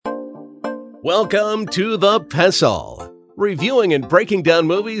Welcome to The Pestle, reviewing and breaking down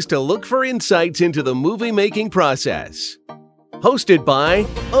movies to look for insights into the movie-making process. Hosted by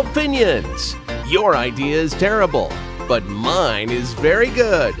Opinions. Your idea is terrible, but mine is very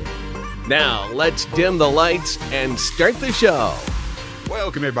good. Now, let's dim the lights and start the show.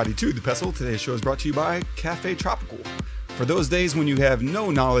 Welcome, everybody, to The Pestle. Today's show is brought to you by Cafe Tropical. For those days when you have no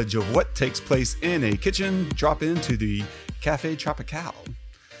knowledge of what takes place in a kitchen, drop into the Cafe Tropical.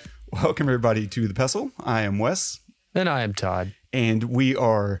 Welcome, everybody, to The Pestle. I am Wes. And I am Todd. And we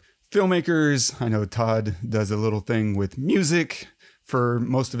are filmmakers. I know Todd does a little thing with music for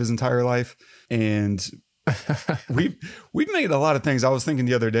most of his entire life. And we've made a lot of things. I was thinking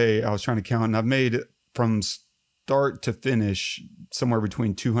the other day, I was trying to count, and I've made from start to finish somewhere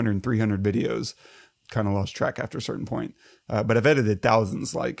between 200 and 300 videos. Kind of lost track after a certain point. But I've edited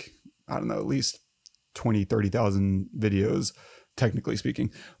thousands, like, I don't know, at least 20, 30,000 videos, technically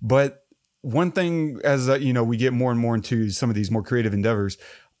speaking. But one thing, as we get more and more into some of these more creative endeavors,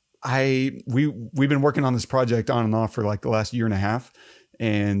 we've been working on this project on and off for like the last year and a half.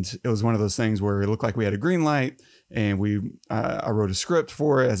 And it was one of those things where it looked like we had a green light, and I wrote a script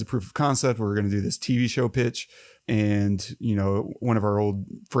for it as a proof of concept. We were going to do this TV show pitch. And, one of our old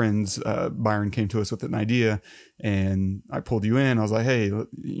friends, Byron, came to us with an idea, and I pulled you in. I was like, hey,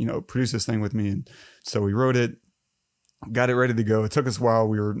 produce this thing with me. And so we wrote it, got it ready to go. It took us a while.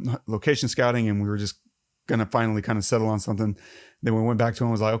 We were location scouting, and we were just going to finally kind of settle on something. Then we went back to him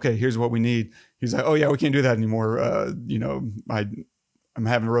and was like, okay, here's what we need. He's like, oh yeah, we can't do that anymore. I'm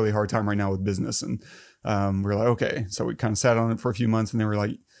having a really hard time right now with business. And we're like, okay. So we kind of sat on it for a few months, and then we're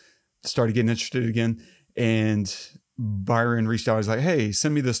like, started getting interested again. And Byron reached out. He's like, hey,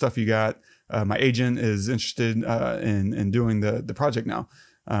 send me the stuff you got. My agent is interested in doing the project now.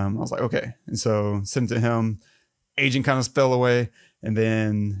 I was like, okay. And so sent it to him. Agent kind of fell away, and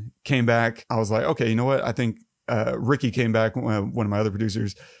then came back. I was like, okay, you know what? I think Ricky came back, one of my other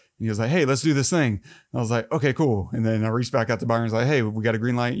producers, and he was like, hey, let's do this thing. And I was like, okay, cool. And then I reached back out to Byron. I was like, hey, we got a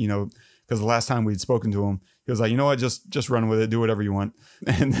green light, because the last time we'd spoken to him, he was like, you know what, just run with it, do whatever you want.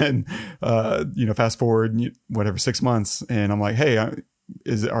 And then, fast forward, 6 months, and I'm like, hey,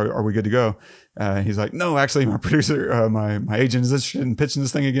 are we good to go? He's like, no, actually, my producer, my agent is interested in pitching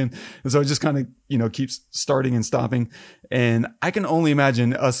this thing again. And so it just kind of, keeps starting and stopping. And I can only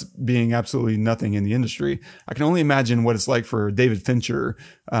imagine us being absolutely nothing in the industry. I can only imagine what it's like for David Fincher,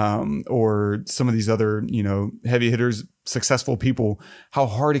 or some of these other, heavy hitters, successful people, how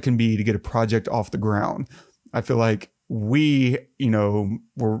hard it can be to get a project off the ground. I feel like we, we're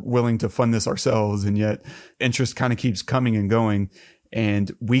willing to fund this ourselves, and yet interest kind of keeps coming and going, and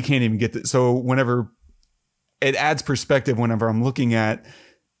we can't even get so whenever it adds perspective, whenever I'm looking at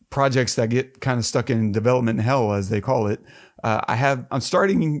projects that get kind of stuck in development hell, as they call it, I'm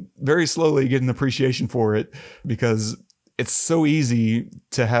starting very slowly get an appreciation for it, because it's so easy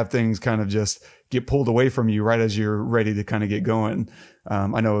to have things kind of just get pulled away from you right as you're ready to kind of get going.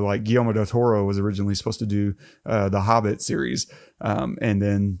 I know, like, Guillermo del Toro was originally supposed to do the Hobbit series. And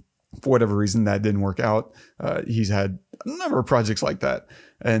then for whatever reason that didn't work out. He's had a number of projects like that.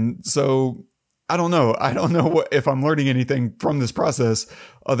 And so I don't know if I'm learning anything from this process,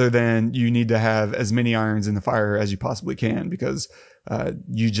 other than you need to have as many irons in the fire as you possibly can, because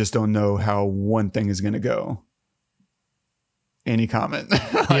you just don't know how one thing is going to go. Any comment?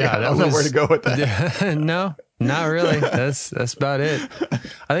 Yeah, I don't know where to go with that. No, not really. That's about it.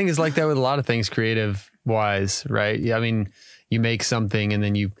 I think it's like that with a lot of things, creative wise, right? Yeah, I mean, you make something, and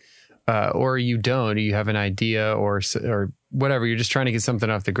then you, or you don't. You have an idea or whatever. You're just trying to get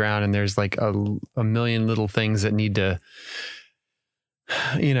something off the ground, and there's like a million little things that need to,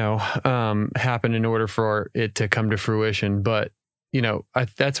 happen in order for it to come to fruition. But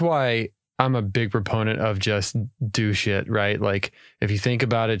that's why I'm a big proponent of just do shit, right? Like, if you think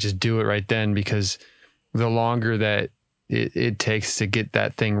about it, just do it right then, because the longer that it takes to get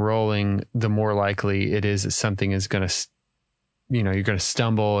that thing rolling, the more likely it is that something is going to, you're going to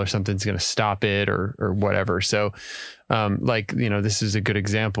stumble, or something's going to stop it, or whatever. So, this is a good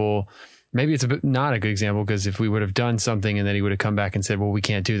example. Maybe it's not a good example, because if we would have done something and then he would have come back and said, well, we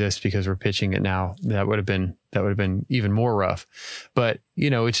can't do this because we're pitching it now, that would have been even more rough. But,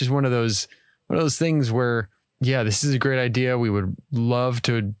 it's just one of those things where, yeah, this is a great idea. We would love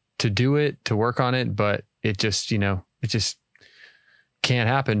to do it, to work on it, but it just can't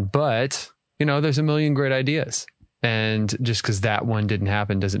happen. But, there's a million great ideas. And just because that one didn't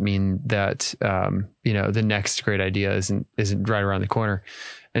happen doesn't mean that, the next great idea isn't right around the corner.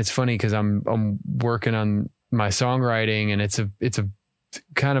 And it's funny, because I'm working on my songwriting, and it's a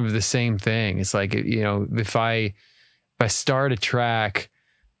kind of the same thing. It's like, if I start a track,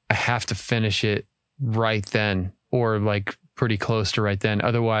 I have to finish it right then, or like pretty close to right then.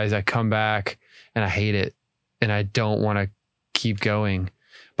 Otherwise I come back and I hate it and I don't want to keep going.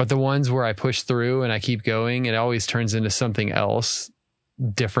 But the ones where I push through and I keep going, it always turns into something else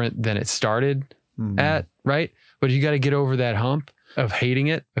different than it started at, right? But you got to get over that hump of hating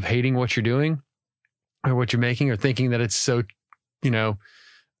it, of hating what you're doing or what you're making, or thinking that it's so,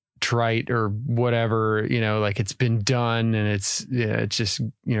 trite or whatever, like it's been done and it's just,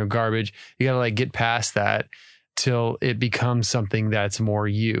 garbage. You got to like get past that till it becomes something that's more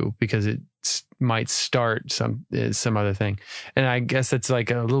you, because it might start some other thing. And I guess that's like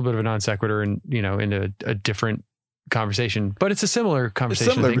a little bit of a non sequitur and, into a different conversation, but it's a similar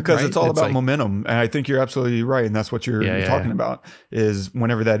conversation. It's similar because right? it's all about like, momentum. And I think you're absolutely right. And that's what you're talking about, is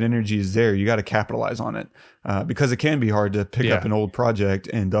whenever that energy is there, you got to capitalize on it. Because it can be hard to pick up an old project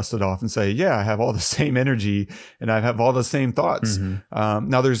and dust it off and say, yeah, I have all the same energy and I have all the same thoughts.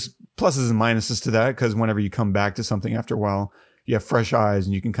 Now there's pluses and minuses to that, because whenever you come back to something after a while, you have fresh eyes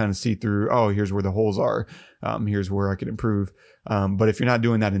and you can kind of see through, oh, here's where the holes are. Here's where I could improve. But if you're not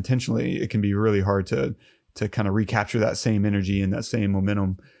doing that intentionally, it can be really hard to kind of recapture that same energy and that same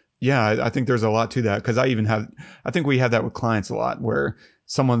momentum. Yeah, I think there's a lot to that, because I think we have that with clients a lot, where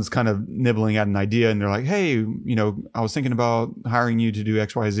someone's kind of nibbling at an idea and they're like, hey, I was thinking about hiring you to do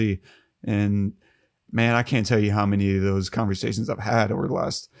X, Y, Z. And man, I can't tell you how many of those conversations I've had over the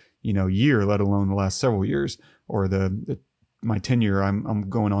last, year, let alone the last several years, or my tenure. I'm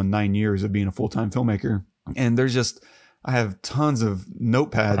going on 9 years of being a full-time filmmaker. And I have tons of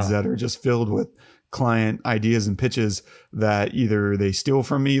notepads that are just filled with client ideas and pitches that either they steal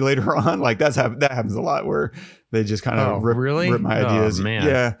from me later on. Like that happens a lot, where they just kind of rip my ideas. Man.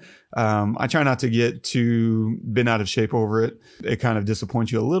 Yeah. I try not to get too bent out of shape over it. It kind of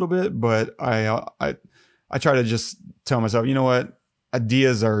disappoints you a little bit, but I try to just tell myself, you know what?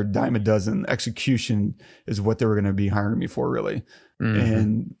 Ideas are a dime a dozen. Execution is what they were going to be hiring me for, really.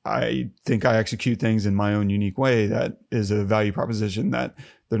 And I think I execute things in my own unique way that is a value proposition that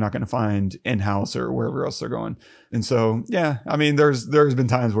they're not going to find in-house or wherever else they're going. And so, yeah, I mean, there's been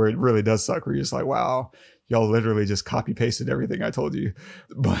times where it really does suck, where you're just like, wow, y'all literally just copy pasted everything I told you.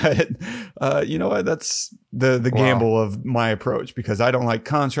 But, you know what? That's the gamble of my approach, because I don't like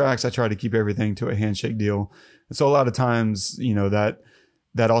contracts. I try to keep everything to a handshake deal. And so a lot of times,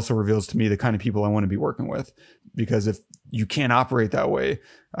 that also reveals to me the kind of people I want to be working with, because if you can't operate that way,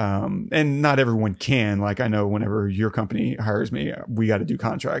 and not everyone can, like I know whenever your company hires me, we got to do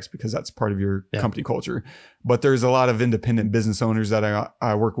contracts because that's part of your company culture. But there's a lot of independent business owners that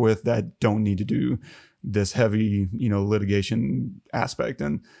I work with that don't need to do this heavy, litigation aspect.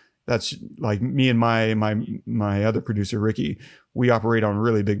 And that's like me and my other producer, Ricky. We operate on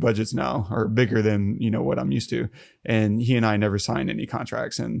really big budgets now, or bigger than, what I'm used to. And he and I never signed any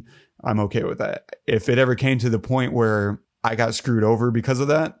contracts, and I'm okay with that. If it ever came to the point where I got screwed over because of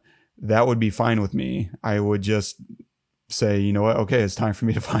that, that would be fine with me. I would just say, you know what? Okay, it's time for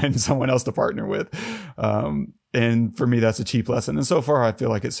me to find someone else to partner with. And for me, that's a cheap lesson. And so far, I feel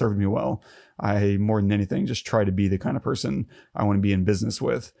like it served me well. I, more than anything, just try to be the kind of person I want to be in business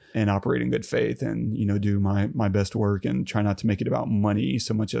with and operate in good faith and, do my best work and try not to make it about money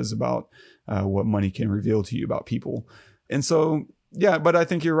so much as about what money can reveal to you about people. And so, yeah, but I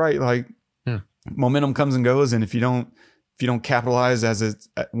think you're right. Like momentum comes and goes. And if you don't capitalize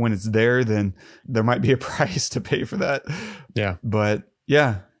when it's there, then there might be a price to pay for that. Yeah. But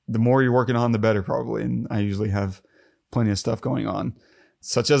yeah, the more you're working on, the better probably. And I usually have plenty of stuff going on,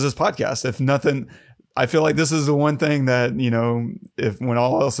 such as this podcast. If nothing, I feel like this is the one thing that, when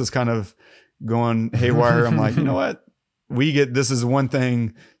all else is kind of going haywire, I'm like, you know what? This is one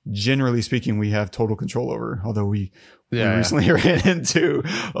thing, generally speaking, we have total control over. Although we recently ran into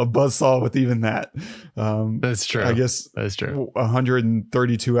a buzzsaw with even that. That's true. I guess that's true.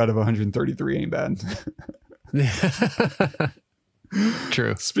 132 out of 133 ain't bad.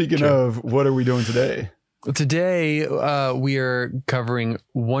 True. Speaking of, what are we doing today? Today, we are covering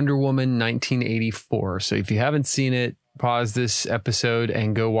Wonder Woman 1984. So if you haven't seen it, pause this episode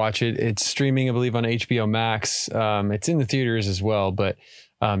and go watch it. It's streaming, I believe, on HBO Max. It's in the theaters as well, but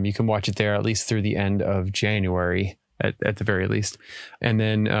you can watch it there at least through the end of January, at the very least. And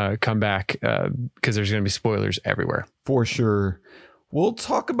then come back because there's going to be spoilers everywhere. For sure. We'll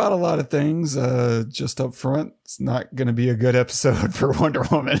talk about a lot of things just up front. It's not going to be a good episode for Wonder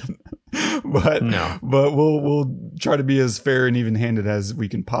Woman. but No. but we'll try to be as fair and even-handed as we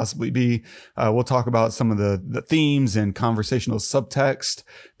can possibly be. We'll talk about some of the themes and conversational subtext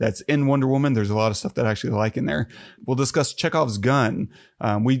that's in Wonder Woman. There's a lot of stuff that I actually like in there. We'll discuss Chekhov's gun.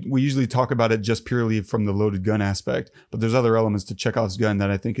 We usually talk about it just purely from the loaded gun aspect, but there's other elements to Chekhov's gun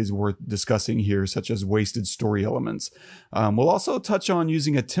that I think is worth discussing here, such as wasted story elements. We'll also touch on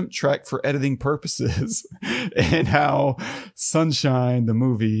using a temp track for editing purposes and how Sunshine, the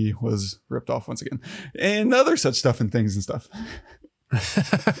movie, was ripped off once again, and other such stuff and things and stuff.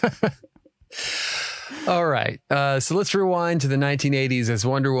 All right. So let's rewind to the 1980s as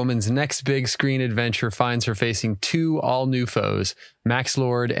Wonder Woman's next big screen adventure finds her facing two all-new foes, Max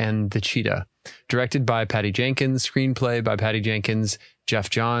Lord and the Cheetah. Directed by Patty Jenkins, screenplay by Patty Jenkins, Jeff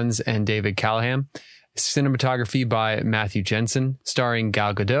Johns, and David Callahan. Cinematography by Matthew Jensen, starring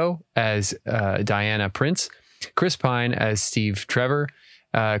Gal Gadot as Diana Prince, Chris Pine as Steve Trevor,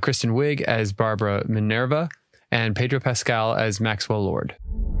 Kristen Wiig as Barbara Minerva, and Pedro Pascal as Maxwell Lord.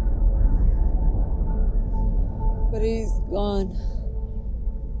 But he's gone.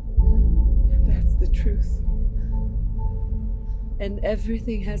 And that's the truth. And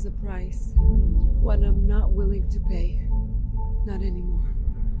everything has a price. One I'm not willing to pay. Not anymore.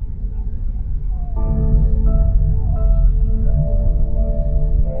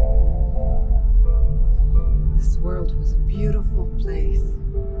 This world was a beautiful place,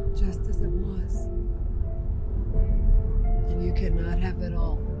 just as it was. And you cannot have it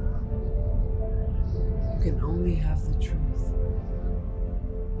all. You can only have the truth.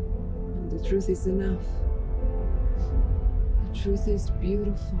 And the truth is enough. The truth is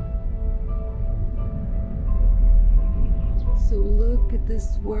beautiful. So look at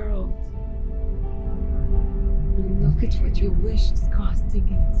this world. And look at what your wish is costing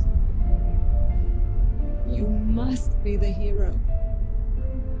it. You must be the hero.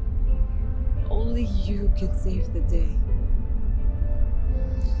 Only you can save the day.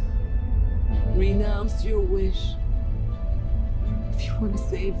 Renounce your wish if you want to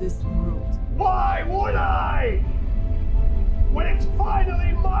save this world. Why would I? When it's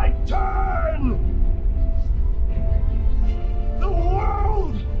finally my turn! The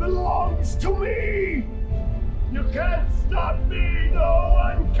world belongs to me! You can't stop me, no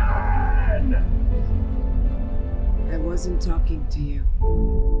one can! I wasn't talking to you.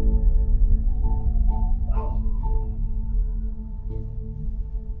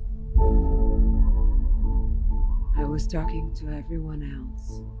 I was talking to everyone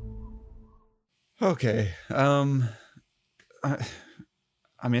else. Okay.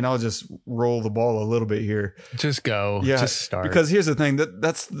 I mean, I'll just roll the ball a little bit here. Just go. Yeah, Just start. because here's the thing,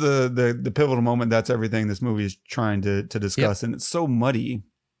 that's the pivotal moment. That's everything this movie is trying to discuss. Yep. And it's so muddy.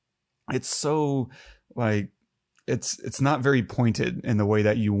 It's so like, it's not very pointed in the way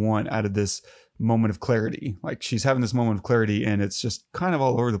that you want out of this moment of clarity. Like, she's having this moment of clarity and it's just kind of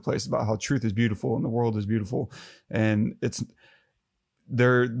all over the place about how truth is beautiful and the world is beautiful. And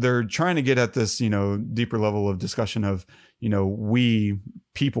they're trying to get at this, deeper level of discussion of, we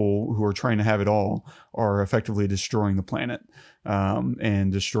people who are trying to have it all are effectively destroying the planet,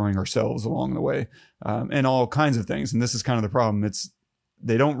 and destroying ourselves along the way, and all kinds of things. And this is kind of the problem.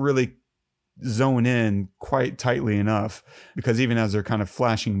 They don't really zone in quite tightly enough, because even as they're kind of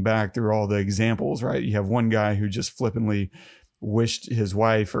flashing back through all the examples, right? You have one guy who just flippantly wished his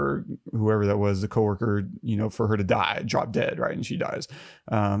wife or whoever that was, the coworker, for her to die, drop dead, right? And she dies.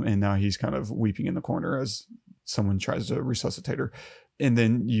 And now he's kind of weeping in the corner as someone tries to resuscitate her. And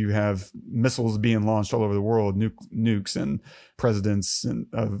then you have missiles being launched all over the world, nukes, and presidents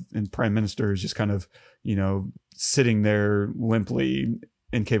and prime ministers just kind of, sitting there limply,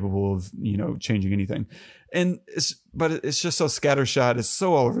 incapable of, changing anything. But it's just so scattershot. It's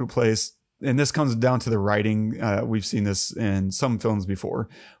so all over the place. And this comes down to the writing. We've seen this in some films before,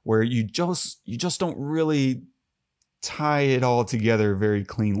 where you just don't really tie it all together very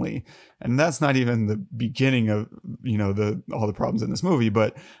cleanly. And that's not even the beginning of, all the problems in this movie.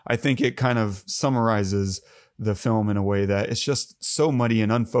 But I think it kind of summarizes the film in a way that it's just so muddy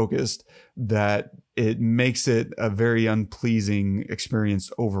and unfocused that it makes it a very unpleasing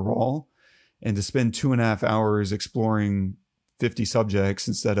experience overall. And to spend 2.5 hours exploring 50 subjects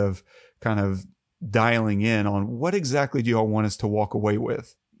instead of kind of dialing in on what exactly do y'all want us to walk away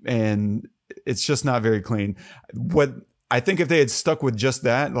with? And it's just not very clean. What I think, if they had stuck with just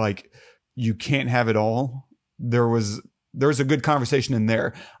that, like, you can't have it all, there was a good conversation in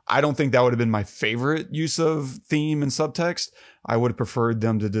there. I don't think that would have been my favorite use of theme and subtext. I would have preferred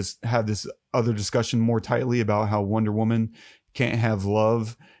them to just have this other discussion more tightly about how Wonder Woman can't have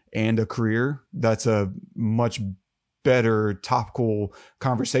love and a career. That's a much better topical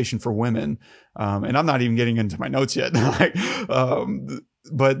conversation for women. And I'm not even getting into my notes yet. Like,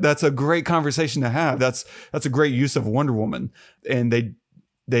 but that's a great conversation to have. That's a great use of Wonder Woman. And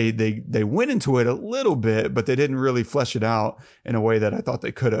they went into it a little bit, but they didn't really flesh it out in a way that I thought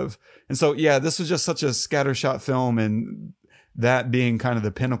they could have. And so, yeah, this was just such a scattershot film, and that being kind of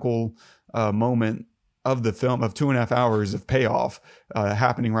the pinnacle moment of the film of 2.5 hours of payoff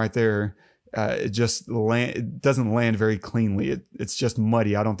happening right there. It doesn't land very cleanly. It's just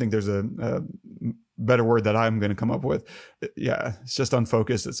muddy. I don't think there's a better word that I'm going to come up with. Yeah, it's just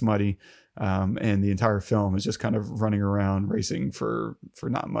unfocused. It's muddy. And the entire film is just kind of running around racing for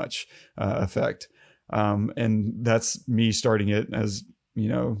not much effect. And that's me starting it as,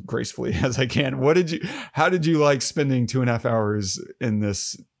 gracefully as I can. How did you like spending 2.5 hours in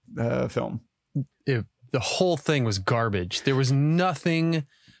this film? The whole thing was garbage. There was nothing.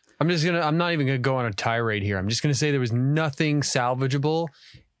 I'm not even going to go on a tirade here. I'm just going to say there was nothing salvageable,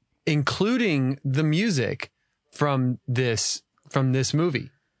 including the music from this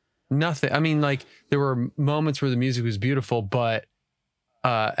movie. Nothing. I mean, like, there were moments where the music was beautiful, but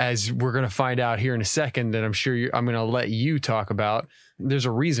as we're going to find out here in a second, that I'm sure I'm going to let you talk about, there's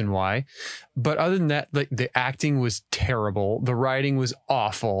a reason why. But other than that, like, the acting was terrible. The writing was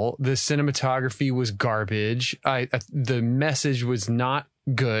awful. The cinematography was garbage. The message was not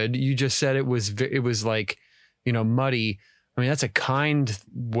good. You just said it was like, muddy. I mean, that's a kind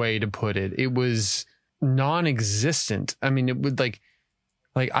way to put it. It was non-existent. I mean, it would like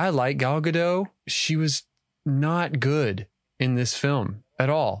I like Gal Gadot. She was not good in this film at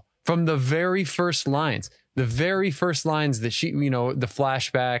all. From the very first lines that she, the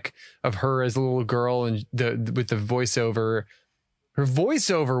flashback of her as a little girl and with the voiceover, her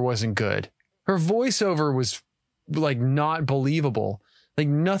voiceover wasn't good. Her voiceover was like not believable. Like,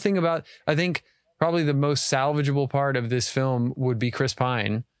 nothing about, I think probably the most salvageable part of this film would be Chris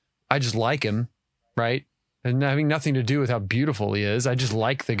Pine. I just like him, right? And having nothing to do with how beautiful he is. I just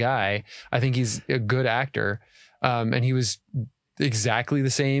like the guy. I think he's a good actor. And he was exactly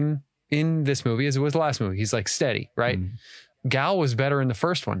the same in this movie as it was the last movie. He's like steady, right? Gal was better in the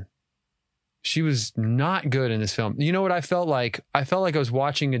first one. She was not good in this film. You know what I felt like? I felt like I was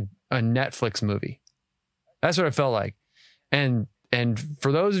watching a Netflix movie. That's what I felt like. And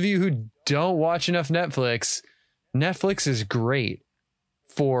for those of you who don't watch enough Netflix is great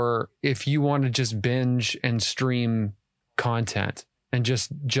for if you want to just binge and stream content and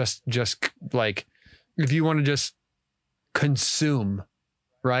just like, if you want to just consume,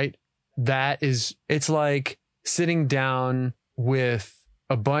 right? It's like sitting down with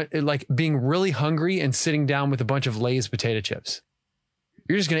like being really hungry and sitting down with a bunch of Lay's potato chips.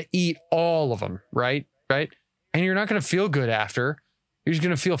 You're just going to eat all of them, right? And you're not going to feel good after. You're just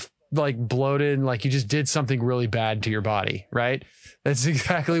going to feel like bloated and like you just did something really bad to your body, right? That's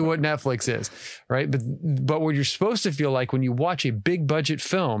exactly what Netflix is, right? But what you're supposed to feel like when you watch a big budget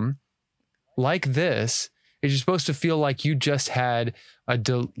film like this is you're supposed to feel like you just had a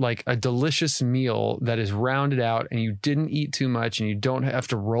delicious meal that is rounded out and you didn't eat too much and you don't have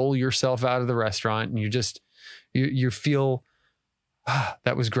to roll yourself out of the restaurant and you feel,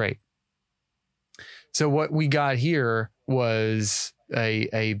 that was great. So what we got here was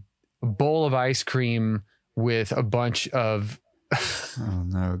a bowl of ice cream with a bunch of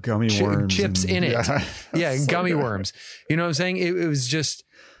gummy worms chips in it. Yeah, so gummy good. worms. You know what I'm saying? It was just,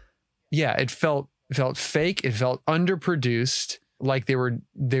 it felt fake. It felt underproduced. Like they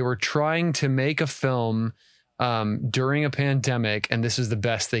were trying to make a film during a pandemic, and this is the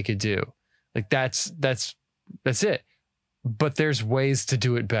best they could do. Like that's it. But there's ways to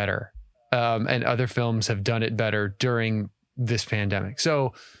do it better. And other films have done it better during this pandemic.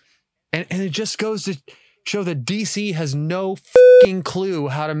 So, and it just goes to show that DC has no fucking clue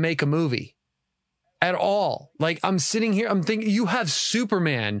how to make a movie at all. Like, I'm sitting here, I'm thinking, you have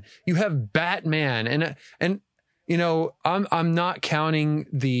Superman, you have Batman, and I'm not counting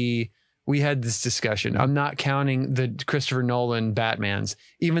we had this discussion. I'm not counting the Christopher Nolan Batmans,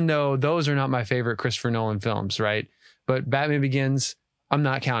 even though those are not my favorite Christopher Nolan films, right? But Batman Begins, I'm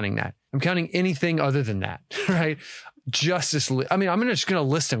not counting that. I'm counting anything other than that, right? Justice League. I mean, I'm just going to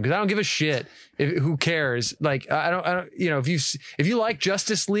list them because I don't give a shit. Who cares? Like, I don't. If you like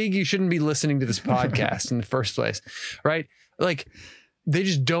Justice League, you shouldn't be listening to this podcast in the first place, right? Like, they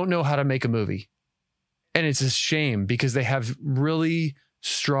just don't know how to make a movie, and it's a shame because they have really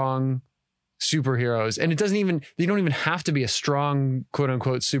strong superheroes, and they don't even have to be a strong quote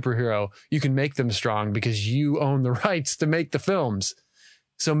unquote superhero. You can make them strong because you own the rights to make the films.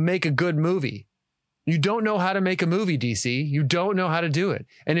 So make a good movie. You don't know how to make a movie, DC. You don't know how to do it.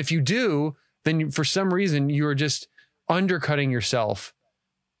 And if you do, then for some reason you are just undercutting yourself.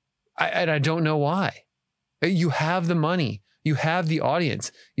 And I don't know why. You have the money. You have the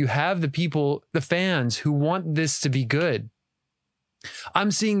audience. You have the people, the fans who want this to be good.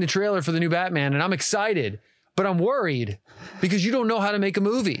 I'm seeing the trailer for the new Batman and I'm excited, but I'm worried because you don't know how to make a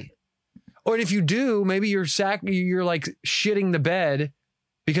movie. Or if you do, maybe you're like shitting the bed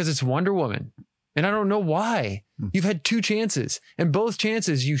because it's Wonder Woman. And I don't know why. You've had 2 chances, and both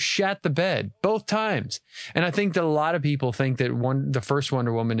chances you shat the bed both times. And I think that a lot of people think that the first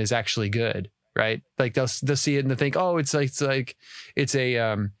Wonder Woman is actually good, right? Like they'll see it and they think, oh, it's a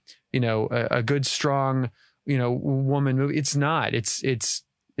a good, strong, woman movie. It's not. It's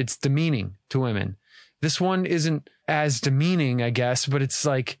demeaning to women. This one isn't as demeaning, I guess, but it's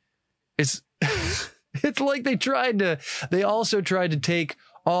like it's it's like they also tried to take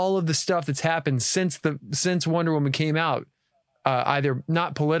all of the stuff that's happened since Wonder Woman came out, either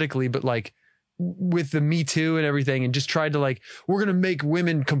not politically, but like with the Me Too and everything, and just tried to like, we're going to make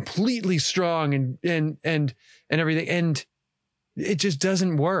women completely strong and everything. And it just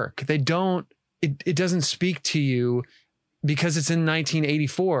doesn't work. It doesn't speak to you because it's in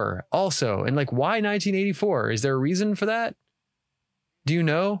 1984 also. And like, why 1984? Is there a reason for that? Do you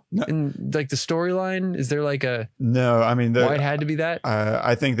know? No. In like the storyline, is there like no? I mean, why it had to be that?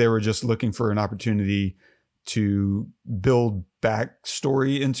 I think they were just looking for an opportunity to build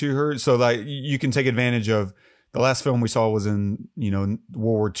backstory into her. So like you can take advantage of the last film we saw was in, World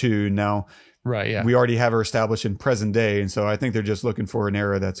War II. Now, right. Yeah. We already have her established in present day. And so I think they're just looking for an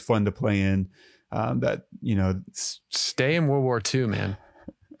era that's fun to play in. Stay in World War II, man.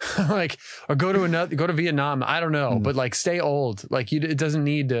 Like, or go to Vietnam. I don't know, but like stay old. Like it doesn't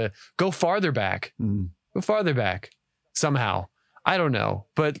need to go farther back. Go farther back somehow. I don't know,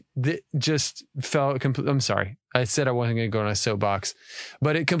 but it just fell. I'm sorry. I said I wasn't going to go on a soapbox,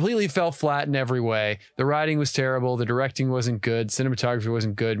 but it completely fell flat in every way. The writing was terrible. The directing wasn't good. Cinematography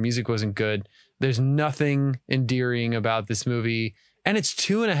wasn't good. Music wasn't good. There's nothing endearing about this movie. And it's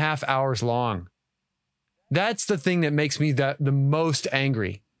 2.5 hours long. That's the thing that makes me the most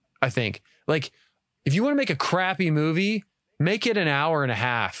angry, I think. Like, if you want to make a crappy movie, make it 1.5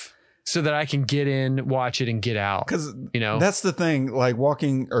 hours so that I can get in, watch it, and get out. Because that's the thing. Like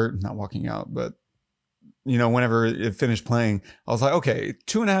not walking out, but whenever it finished playing, I was like, okay,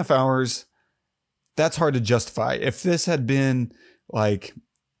 2.5 hours. That's hard to justify. If this had been like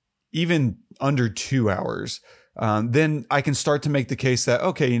even under 2 hours, then I can start to make the case that,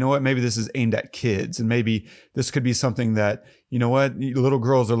 okay, you know what, maybe this is aimed at kids, and maybe this could be something that, little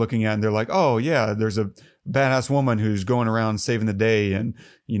girls are looking at and they're like, oh yeah, there's a badass woman who's going around saving the day and,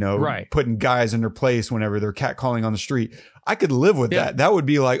 right, putting guys in their place whenever they're catcalling on the street. I could live with that. That would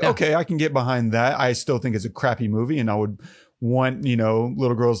be like, okay, I can get behind that. I still think it's a crappy movie and I would want,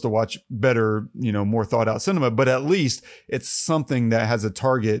 little girls to watch better, more thought out cinema, but at least it's something that has a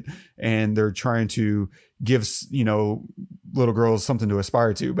target and they're trying to give, little girls something to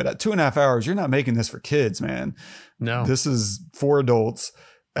aspire to. But at 2.5 hours, you're not making this for kids, man. No, this is for adults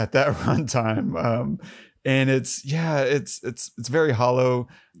at that runtime. And it's very hollow.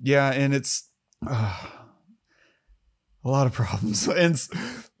 Yeah. And it's a lot of problems.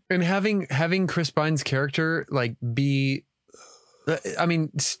 And having Chris Pine's character like be,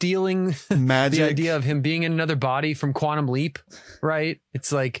 stealing magic. The idea of him being in another body from Quantum Leap, right?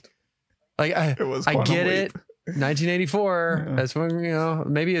 It's like I get it. 1984. Yeah. That's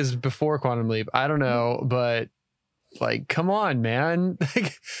when, maybe it's before Quantum Leap. I don't know, but like, come on, man.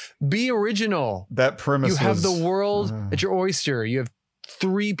 Like, be original. That premise. You have the world at your oyster. You have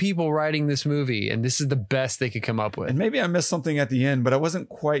 3 people writing this movie, and this is the best they could come up with. And maybe I missed something at the end, but I wasn't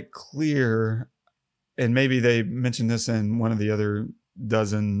quite clear. And maybe they mentioned this in one of the other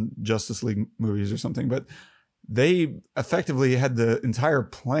dozen Justice League movies or something, but they effectively had the entire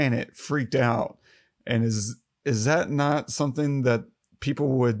planet freaked out. And is that not something that people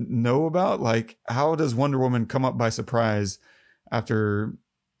would know about? Like, how does Wonder Woman come up by surprise after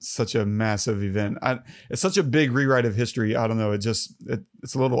such a massive event? It's such a big rewrite of history. I don't know. It's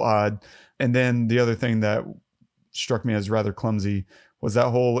a little odd. And then the other thing that struck me as rather clumsy was that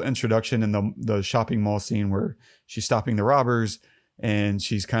whole introduction in the shopping mall scene where she's stopping the robbers and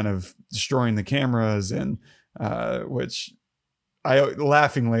she's kind of destroying the cameras, and which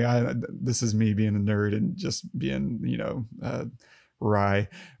this is me being a nerd and just being, wry,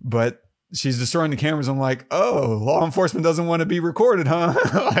 but she's destroying the cameras. I'm like, oh, law enforcement doesn't want to be recorded, huh?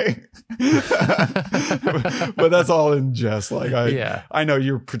 But that's all in jest. Like, I know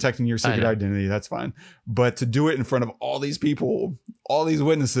you're protecting your secret identity. That's fine. But to do it in front of all these people, all these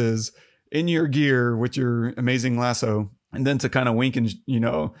witnesses in your gear with your amazing lasso, and then to kind of wink and,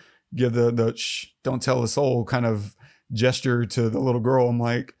 give the shh, don't tell a soul kind of gesture to the little girl. I'm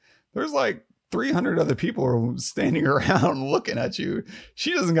like, there's like 300 other people are standing around looking at you.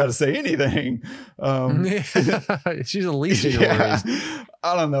 She doesn't got to say anything. She's the least of your worries.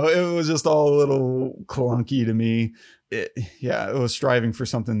 I don't know. It was just all a little clunky to me. It was striving for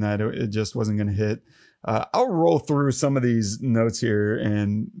something that it just wasn't going to hit. I'll roll through some of these notes here,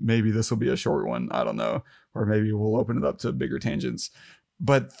 and maybe this will be a short one. I don't know. Or maybe we'll open it up to bigger tangents.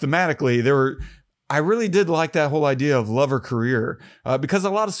 But thematically, I really did like that whole idea of love or career, because a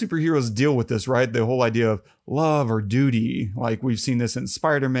lot of superheroes deal with this, right? The whole idea of love or duty. Like we've seen this in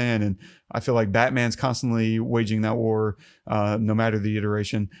Spider-Man, and I feel like Batman's constantly waging that war, no matter the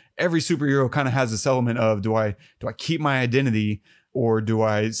iteration. Every superhero kind of has this element of, do I keep my identity, or do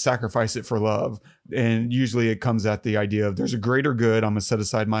I sacrifice it for love? And usually it comes at the idea of there's a greater good. I'm going to set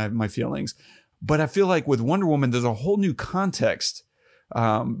aside my feelings. But I feel like with Wonder Woman, there's a whole new context,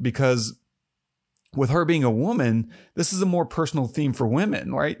 because with her being a woman, this is a more personal theme for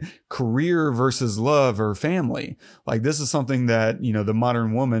women, right? Career versus love or family. Like this is something that, the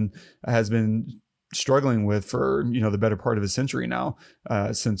modern woman has been struggling with for, the better part of a century now,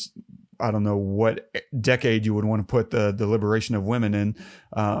 since I don't know what decade you would want to put the liberation of women in,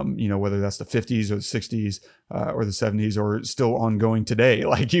 whether that's the 50s or the 60s, or the 70s, or still ongoing today.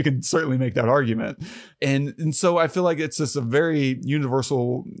 Like you can certainly make that argument. And so I feel like it's just a very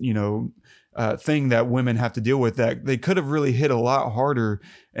universal, thing that women have to deal with that they could have really hit a lot harder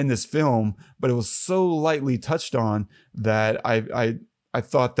in this film, but it was so lightly touched on that I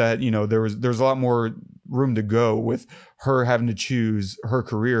thought that, there's a lot more room to go with her having to choose her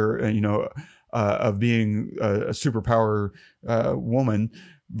career, of being a superpower woman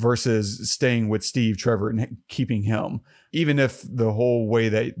versus staying with Steve Trevor and keeping him, even if the whole way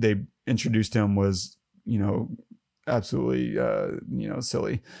that they introduced him was, absolutely,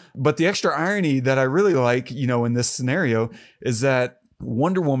 silly. But the extra irony that I really like, in this scenario is that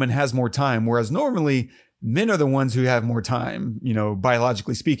Wonder Woman has more time, whereas normally men are the ones who have more time,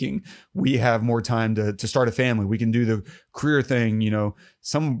 biologically speaking. We have more time to start a family. We can do the career thing.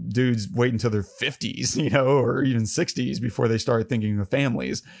 Some dudes wait until their 50s, or even 60s before they start thinking of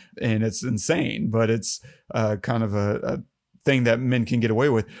families. And it's insane, but it's kind of a thing that men can get away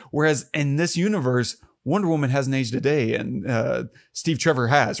with. Whereas in this universe, Wonder Woman hasn't aged a day, and Steve Trevor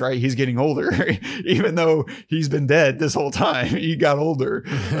has, right? He's getting older, even though he's been dead this whole time. He got older.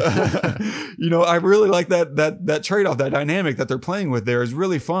 I really like that trade-off, that dynamic that they're playing with there is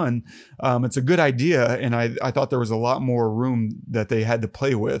really fun. It's a good idea, and I thought there was a lot more room that they had to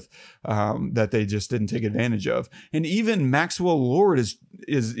play with, that they just didn't take advantage of. And even Maxwell Lord is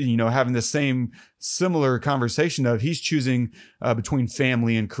having the same similar conversation of he's choosing between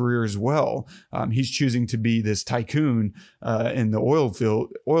family and career as well. He's choosing to be this tycoon in the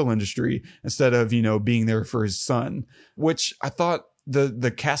oil industry instead of being there for his son, which I thought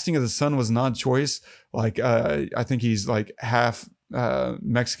the casting of the son was an odd choice. Like I think he's like half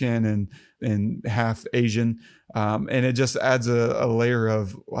Mexican and half Asian, and it just adds a layer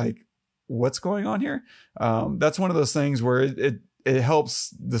of like, what's going on here? That's one of those things where it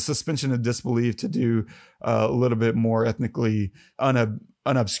helps the suspension of disbelief to do a little bit more ethnically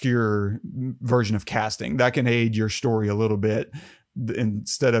unobscure version of casting that can aid your story a little bit,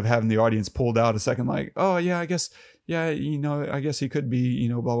 instead of having the audience pulled out a second, like, oh yeah, I guess he could be,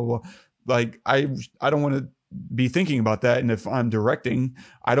 blah, blah, blah. Like I don't want to be thinking about that. And if I'm directing,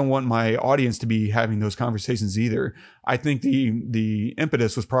 I don't want my audience to be having those conversations either. I think the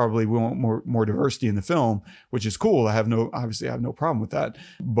impetus was probably we want more diversity in the film, which is cool. Obviously I have no problem with that,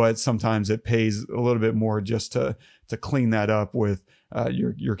 but sometimes it pays a little bit more just to clean that up with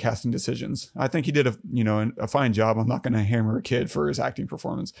your casting decisions. I think he did a fine job. I'm not going to hammer a kid for his acting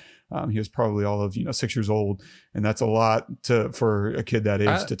performance. He was probably all of 6 years old, and that's a lot for a kid that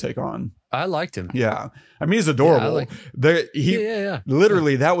age to take on. I liked him. Yeah, I mean, he's adorable.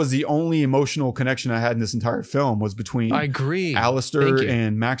 Literally, that was the only emotional connection I had in this entire film was between I agree, Alistair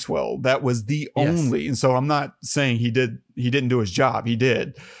and Maxwell. That was the only. And so I'm not saying he didn't do his job. He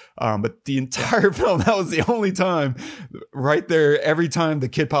did. But the entire film, that was the only time right there. Every time the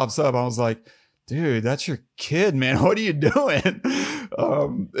kid pops up, I was like, dude, that's your kid, man. What are you doing?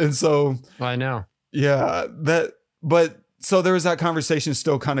 And so I know. Yeah, so there was that conversation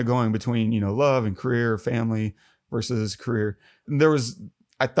still kind of going between, love and career, family versus career. And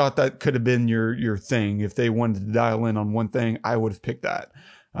I thought that could have been your thing. If they wanted to dial in on one thing, I would have picked that,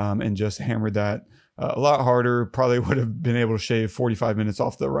 and just hammered that a lot harder. Probably would have been able to shave 45 minutes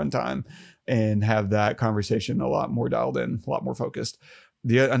off the runtime and have that conversation a lot more dialed in, a lot more focused.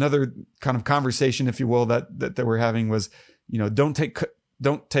 Another kind of conversation, if you will, that we're having was, don't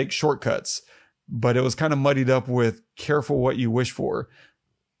take shortcuts. but it was kind of muddied up with careful what you wish for.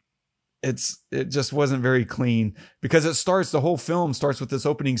 It just wasn't very clean, because the whole film starts with this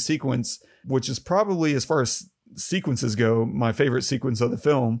opening sequence, which is probably, as far as sequences go, my favorite sequence of the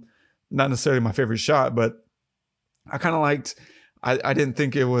film. Not necessarily my favorite shot, but I kind of liked, I didn't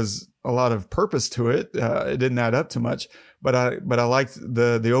think it was a lot of purpose to it. It didn't add up too much, but I liked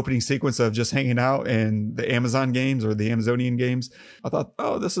the opening sequence of just hanging out in the Amazon games, or the Amazonian games. I thought,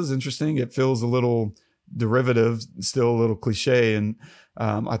 oh, this is interesting. It feels a little derivative, still a little cliche. And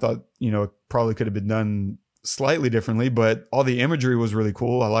I thought, it probably could have been done slightly differently, but all the imagery was really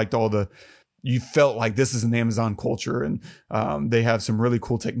cool. I liked you felt like this is an Amazon culture, and they have some really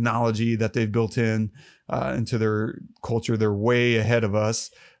cool technology that they've built into their culture. They're way ahead of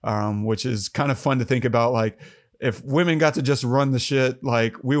us, which is kind of fun to think about. Like, if women got to just run the shit,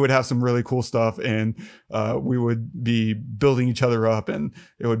 like, we would have some really cool stuff, and we would be building each other up, and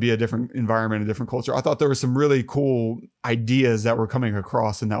it would be a different environment, a different culture. I thought there were some really cool ideas that were coming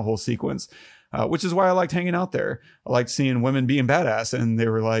across in that whole sequence. Which is why I liked hanging out there. I liked seeing women being badass, and they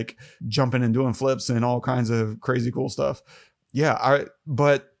were like jumping and doing flips and all kinds of crazy cool stuff. Yeah,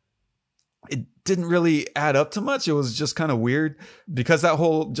 but it didn't really add up to much. It was just kind of weird, because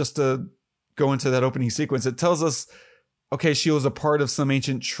just to go into that opening sequence, it tells us, okay, she was a part of some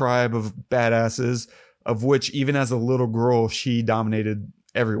ancient tribe of badasses, of which even as a little girl, she dominated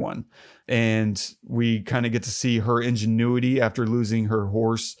everyone. And we kind of get to see her ingenuity after losing her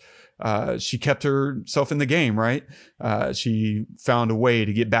horse. She kept herself in the game, right? She found a way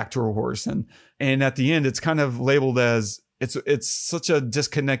to get back to her horse. And at the end, it's kind of labeled as, it's such a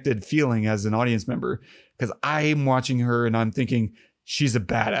disconnected feeling as an audience member, because I'm watching her and I'm thinking, she's a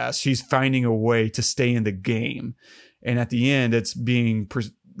badass. She's finding a way to stay in the game. And at the end, it's being,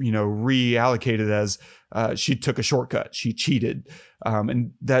 reallocated as, she took a shortcut. She cheated.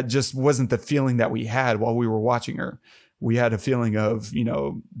 And that just wasn't the feeling that we had while we were watching her. We had a feeling of,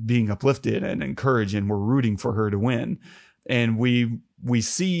 being uplifted and encouraged, and we're rooting for her to win. And we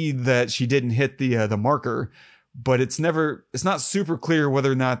see that she didn't hit the marker, but it's not super clear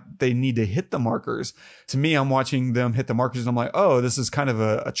whether or not they need to hit the markers. To me, I'm watching them hit the markers, and I'm like, oh, this is kind of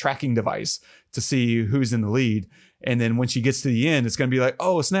a tracking device to see who's in the lead. And then when she gets to the end, it's going to be like,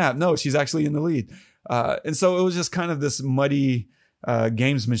 oh, snap. No, she's actually in the lead. And so it was just kind of this muddy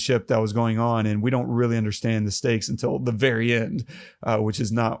gamesmanship that was going on, and we don't really understand the stakes until the very end, which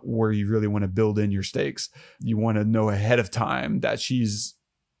is not where you really want to build in your stakes. You want to know ahead of time that she's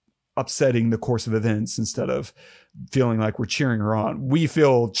upsetting the course of events, instead of feeling like we're cheering her on. We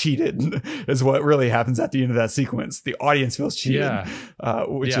feel cheated is what really happens at the end of that sequence. The audience feels cheated,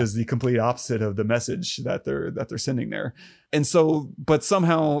 which is the complete opposite of the message that they're sending there. And so, but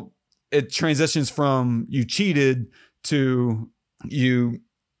somehow it transitions from you cheated to I'm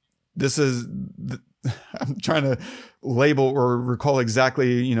trying to label or recall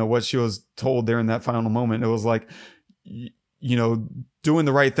exactly, what she was told there in that final moment. It was like, doing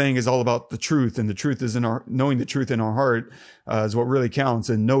the right thing is all about the truth, and the truth is knowing the truth in our heart is what really counts.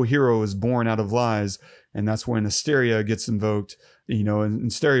 And no hero is born out of lies. And that's when Asteria gets invoked, and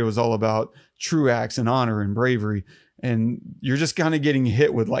Asteria was all about true acts and honor and bravery. And you're just kind of getting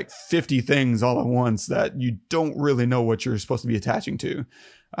hit with like 50 things all at once that you don't really know what you're supposed to be attaching to,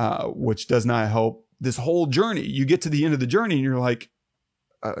 which does not help this whole journey. You get to the end of the journey and you're like,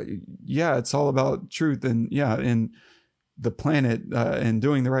 it's all about truth, and and the planet, and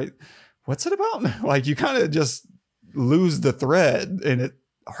doing the right. What's it about? Like, you kind of just lose the thread, and it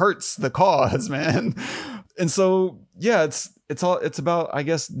hurts the cause, man. And so, it's about, I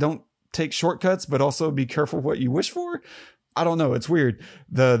guess, don't take shortcuts, but also be careful what you wish for. I don't know. It's weird.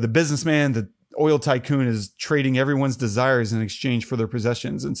 The businessman, the oil tycoon, is trading everyone's desires in exchange for their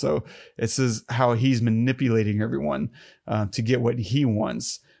possessions. And so this is how he's manipulating everyone to get what he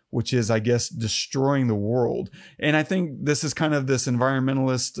wants, which is, I guess, destroying the world. And I think this is kind of this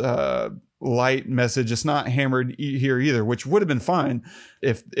environmentalist light message. It's not hammered here either, which would have been fine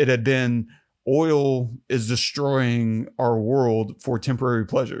if it had been oil is destroying our world for temporary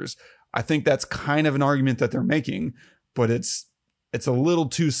pleasures. I think that's kind of an argument that they're making, but it's a little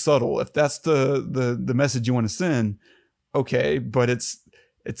too subtle. If that's the message you want to send, okay, but it's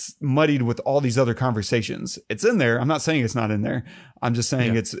muddied with all these other conversations. It's in there. I'm not saying it's not in there. I'm just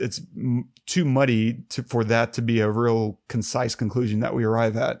saying it's too muddy for that to be a real concise conclusion that we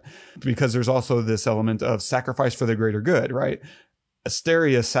arrive at, because there's also this element of sacrifice for the greater good, right?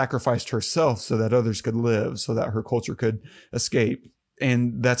 Asteria sacrificed herself so that others could live, so that her culture could escape.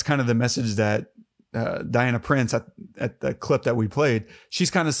 And that's kind of the message that Diana Prince at the clip that we played,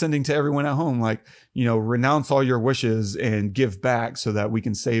 she's kind of sending to everyone at home, like, you know, renounce all your wishes and give back so that we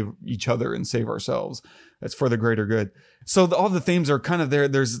can save each other and save ourselves. That's for the greater good. So all the themes are kind of there.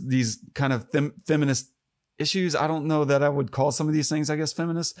 There's these kind of feminist issues. I don't know that I would call some of these things, I guess,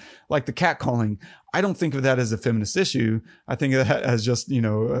 feminist, like the catcalling. I don't think of that as a feminist issue. I think of that as just, you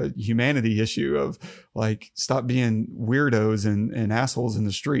know, a humanity issue of like, stop being weirdos and assholes in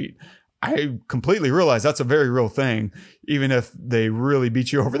the street. I completely realize that's a very real thing, even if they really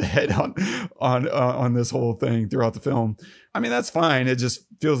beat you over the head on this whole thing throughout the film. I mean, that's fine. It just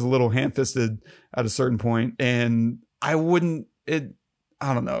feels a little ham-fisted at a certain point, and I don't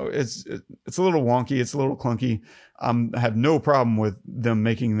know. It's a little wonky. It's a little clunky. I have no problem with them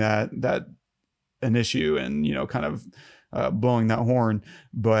making that an issue and, you know, kind of blowing that horn,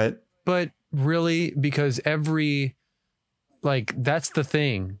 but really, because that's the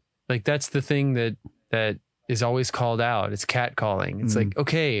thing. Like, that's the thing that is always called out. It's catcalling. It's like,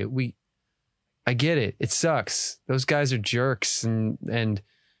 okay, I get it. It sucks. Those guys are jerks. And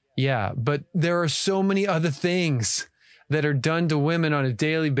yeah, but there are so many other things that are done to women on a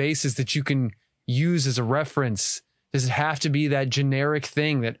daily basis that you can use as a reference. Does it have to be that generic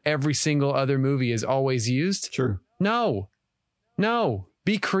thing that every single other movie is always used? Sure. No,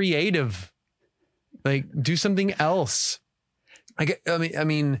 be creative. Like, do something else. I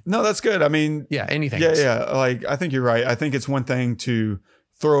mean, no, that's good. I mean, yeah, anything. Yeah. Like, I think you're right. I think it's one thing to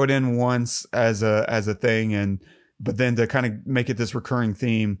throw it in once as a thing, but then to kind of make it this recurring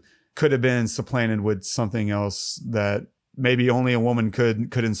theme could have been supplanted with something else that maybe only a woman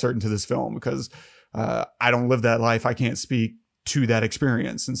could insert into this film, because I don't live that life. I can't speak to that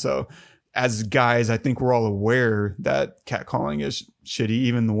experience. And so as guys, I think we're all aware that catcalling is shitty.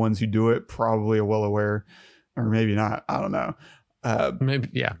 Even the ones who do it probably are well aware, or maybe not. I don't know.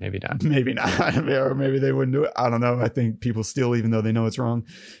 Maybe not. Maybe not. Or maybe they wouldn't do it. I don't know. I think people steal even though they know it's wrong,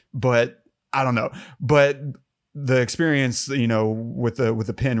 but I don't know. But the experience, you know, with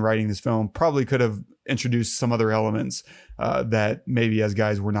the pen writing this film probably could have introduced some other elements that maybe as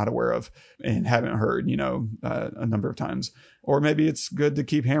guys we're not aware of and haven't heard, you know, a number of times. Or maybe it's good to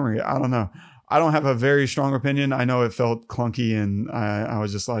keep hammering it. I don't know. I don't have a very strong opinion. I know it felt clunky, and I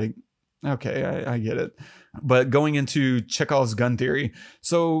was just like, okay, I get it. But going into Chekhov's gun theory.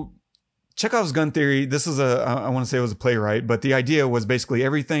 So Chekhov's gun theory, this is I want to say it was a playwright, but the idea was basically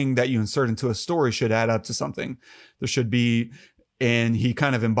everything that you insert into a story should add up to something. There should be, and he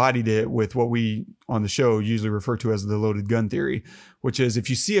kind of embodied it with what we on the show usually refer to as the loaded gun theory, which is if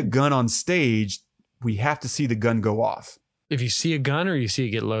you see a gun on stage, we have to see the gun go off. If you see a gun or you see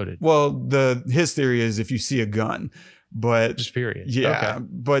it get loaded? Well, his theory is if you see a gun, but just period. Yeah. Okay.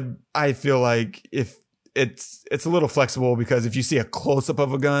 But I feel like if it's a little flexible, because if you see a close up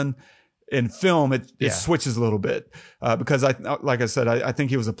of a gun in film, it switches a little bit, because like I said, I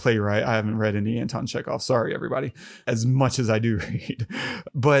think he was a playwright. I haven't read any Anton Chekhov. Sorry, everybody, as much as I do read,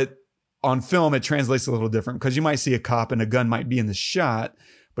 but on film, it translates a little different, because you might see a cop and a gun might be in the shot.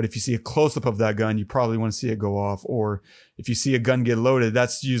 But if you see a close up of that gun, you probably want to see it go off. Or if you see a gun get loaded,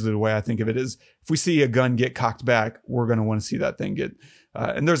 that's usually the way I think of it is if we see a gun get cocked back, we're going to want to see that thing get,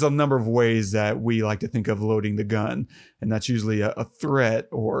 and there's a number of ways that we like to think of loading the gun. And that's usually a threat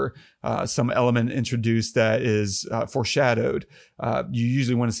or some element introduced that is foreshadowed. You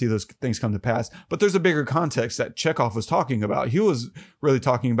usually want to see those things come to pass. But there's a bigger context that Chekhov was talking about. He was really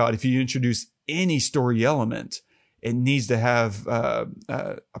talking about if you introduce any story element, it needs to have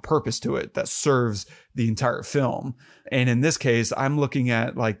a purpose to it that serves the entire film. And in this case, I'm looking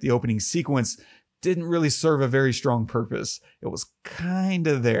at like the opening sequence didn't really serve a very strong purpose. It was kind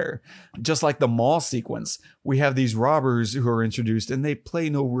of there. Just like the mall sequence, we have these robbers who are introduced and they play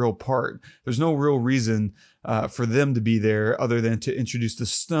no real part. There's no real reason for them to be there other than to introduce the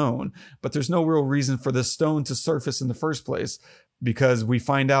stone. But there's no real reason for the stone to surface in the first place, because we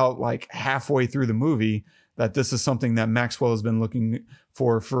find out like halfway through the movie that this is something that Maxwell has been looking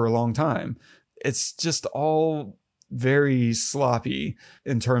for a long time. It's just all very sloppy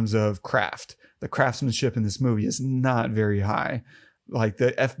in terms of craft. The craftsmanship in this movie is not very high. Like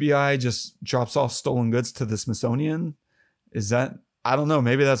the FBI just drops off stolen goods to the Smithsonian. Is that, I don't know,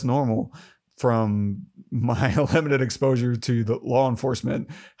 maybe that's normal from my limited exposure to the law enforcement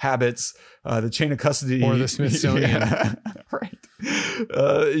habits, the chain of custody. Or the Smithsonian. Yeah, right.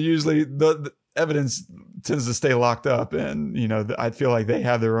 Usually the evidence tends to stay locked up, and, you know, I feel like they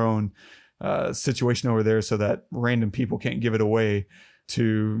have their own situation over there so that random people can't give it away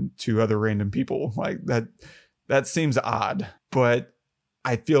to other random people. Like that seems odd, but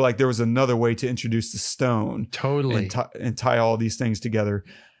I feel like there was another way to introduce the stone. Totally. And tie all these things together.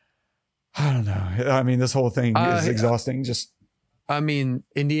 I don't know. I mean, this whole thing is exhausting. I mean,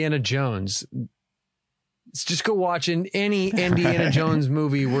 Indiana Jones. Just go watch any Indiana Jones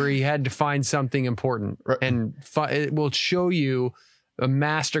movie where he had to find something important, and it will show you a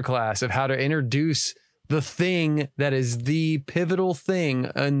masterclass of how to introduce the thing that is the pivotal thing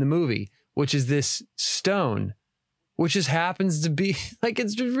in the movie, which is this stone, which just happens to be like,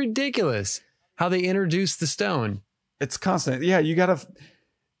 it's just ridiculous how they introduce the stone. It's constant. Yeah, you gotta,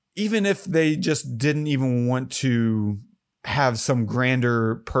 even if they just didn't even want to have some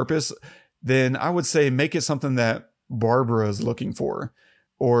grander purpose, then I would say make it something that Barbara is looking for.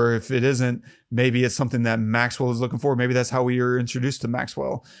 Or if it isn't, maybe it's something that Maxwell is looking for. Maybe that's how we are introduced to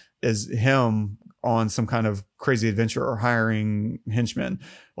Maxwell, is him on some kind of crazy adventure or hiring henchmen.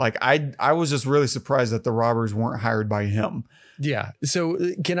 Like I was just really surprised that the robbers weren't hired by him. Yeah. So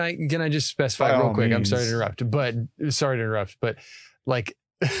can I just specify real quick? I'm sorry to interrupt, but like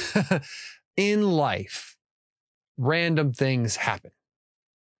in life, random things happen,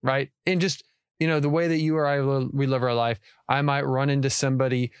 right? And just, you know, the way that you or I, we live our life, I might run into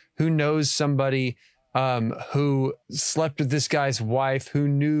somebody who knows somebody who slept with this guy's wife, who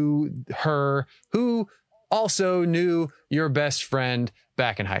knew her, who also knew your best friend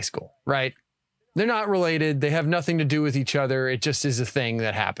back in high school, right? They're not related. They have nothing to do with each other. It just is a thing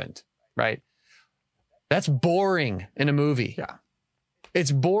that happened, right? That's boring in a movie. Yeah.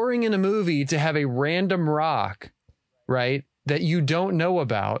 It's boring in a movie to have a random rock, right, that you don't know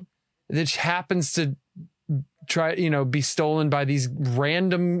about, that happens to be stolen by these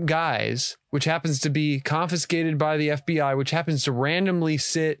random guys, which happens to be confiscated by the FBI, which happens to randomly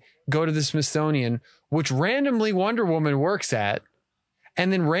go to the Smithsonian, which randomly Wonder Woman works at.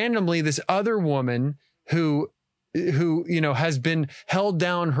 And then randomly this other woman who has been held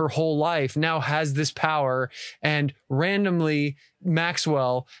down her whole life now has this power, and randomly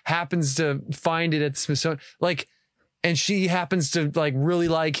Maxwell happens to find it at the Smithsonian. Like, and she happens to like really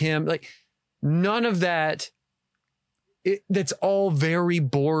like him. Like, none of that. That's all very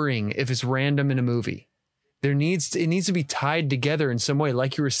boring if it's random in a movie. It needs to be tied together in some way,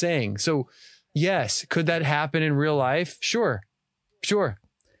 like you were saying. So yes, could that happen in real life? Sure.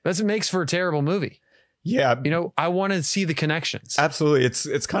 That's what makes for a terrible movie. Yeah. I want to see the connections. Absolutely.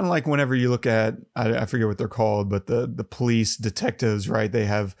 It's kind of like whenever you look at, I forget what they're called, but the police detectives, right? They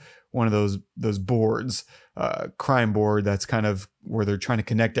have one of those boards, crime board, that's kind of where they're trying to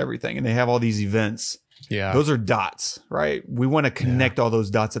connect everything. And they have all these events. Yeah. Those are dots, right? We want to connect all those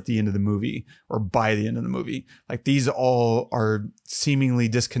dots at the end of the movie or by the end of the movie. Like, these all are seemingly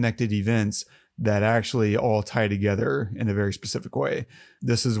disconnected events that actually all tie together in a very specific way.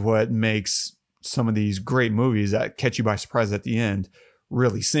 This is what makes some of these great movies that catch you by surprise at the end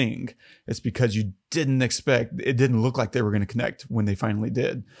really sing. It's because you didn't expect, it didn't look like they were going to connect when they finally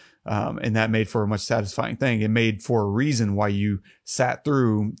did. And that made for a much satisfying thing. It made for a reason why you sat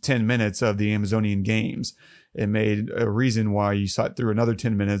through 10 minutes of the Amazonian games. It made a reason why you sat through another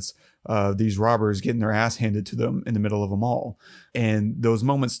 10 minutes of these robbers getting their ass handed to them in the middle of a mall. And those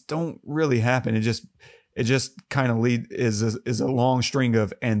moments don't really happen. It just kind of is a long string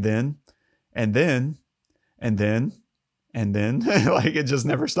of, and then, like, it just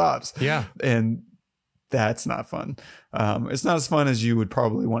never stops. Yeah. And that's not fun. It's not as fun as you would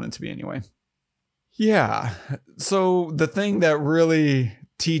probably want it to be anyway. Yeah. So the thing that really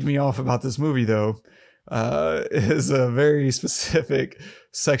teed me off about this movie, though, is a very specific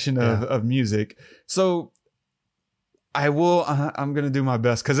section of music. So I'm going to do my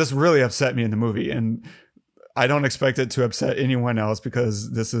best, because this really upset me in the movie, and I don't expect it to upset anyone else,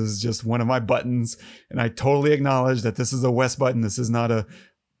 because this is just one of my buttons. And I totally acknowledge that this is a Wes button. This is not a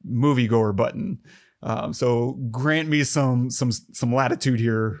moviegoer button. So grant me some latitude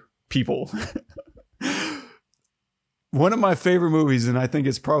here, people. One of my favorite movies, and I think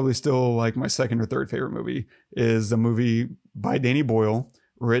it's probably still like my second or third favorite movie, is a movie by Danny Boyle,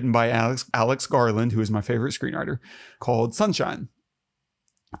 written by Alex Garland, who is my favorite screenwriter, called Sunshine.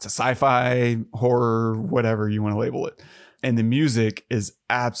 It's a sci-fi, horror, whatever you want to label it. And the music is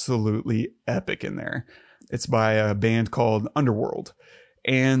absolutely epic in there. It's by a band called Underworld.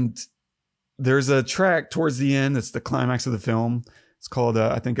 And there's a track towards the end that's the climax of the film. It's called,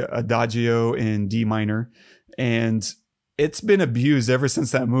 I think, Adagio in D minor. And it's been abused ever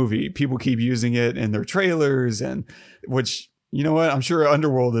since that movie. People keep using it in their trailers, and which, you know what, I'm sure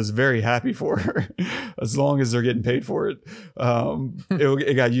Underworld is very happy for, as long as they're getting paid for it.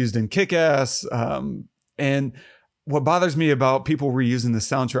 It got used in Kick-Ass. And what bothers me about people reusing the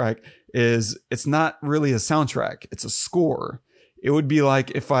soundtrack is it's not really a soundtrack. It's a score. It would be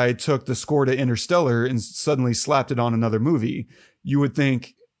like if I took the score to Interstellar and suddenly slapped it on another movie. You would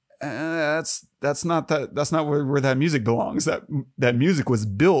think, that's not where that music belongs. That music was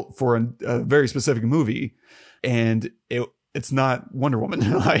built for a very specific movie, and it's not Wonder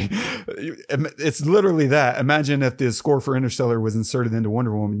Woman. Like, it's literally that. Imagine if the score for Interstellar was inserted into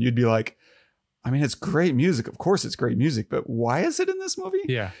Wonder Woman, you'd be like, I mean, it's great music. Of course it's great music, but why is it in this movie?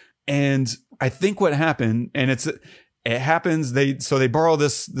 Yeah. And I think what happened, and it happens, they borrow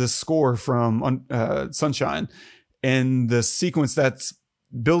this score from Sunshine, and the sequence that's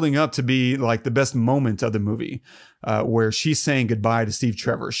building up to be like the best moment of the movie, where she's saying goodbye to Steve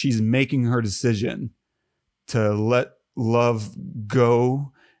Trevor. She's making her decision to let love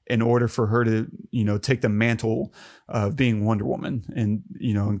go in order for her to, take the mantle of being Wonder Woman and,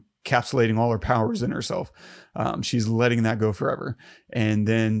 encapsulating all her powers in herself. She's letting that go forever. And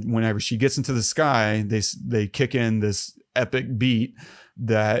then whenever she gets into the sky, they kick in this epic beat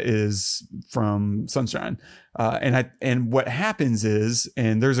that is from Sunshine. And what happens is,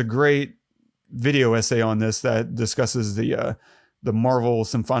 and there's a great video essay on this that discusses the Marvel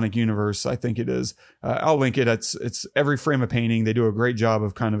Symphonic Universe, I think it is. I'll link it. It's Every Frame a Painting. They do a great job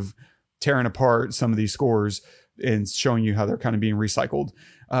of kind of tearing apart some of these scores and showing you how they're kind of being recycled.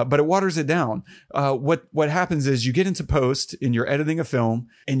 But it waters it down. What happens is you get into post and you're editing a film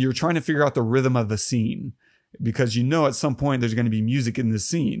and you're trying to figure out the rhythm of the scene, because at some point there's going to be music in the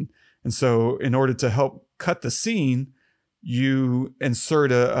scene. And so in order to help cut the scene, you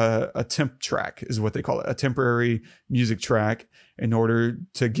insert a temp track, is what they call it, a temporary music track, in order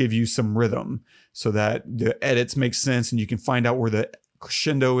to give you some rhythm so that the edits make sense and you can find out where the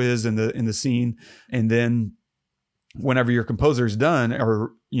crescendo is in the scene. And then whenever your composer is done,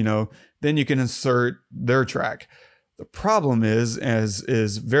 or, then you can insert their track. The problem is, as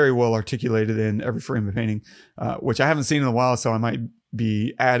is very well articulated in Every Frame a Painting, which I haven't seen in a while, so I might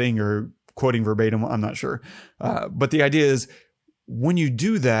be adding or quoting verbatim, I'm not sure. But the idea is, when you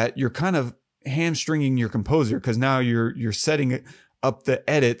do that, you're kind of hamstringing your composer, because now you're setting up the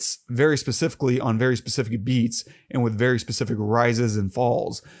edits very specifically on very specific beats and with very specific rises and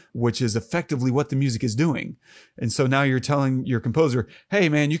falls, which is effectively what the music is doing. And so now you're telling your composer, hey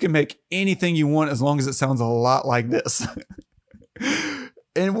man, you can make anything you want as long as it sounds a lot like this.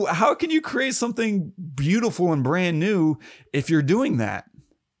 And how can you create something beautiful and brand new if you're doing that?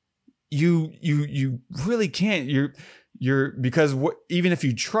 You really can't. Because even if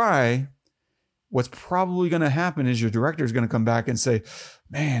you try, what's probably going to happen is your director is going to come back and say,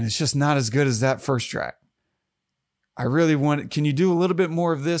 man, it's just not as good as that first track. I really want it. Can you do a little bit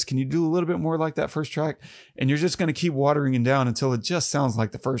more of this? Can you do a little bit more like that first track? And you're just going to keep watering it down until it just sounds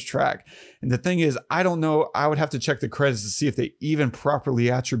like the first track. And the thing is, I don't know. I would have to check the credits to see if they even properly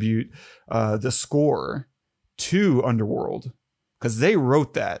attribute the score to Underworld, because they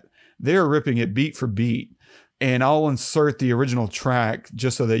wrote that. They're ripping it beat for beat. And I'll insert the original track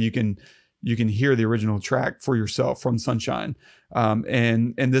just so that you can hear the original track for yourself from Sunshine.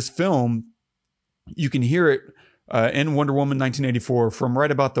 And this film, you can hear it in Wonder Woman 1984 from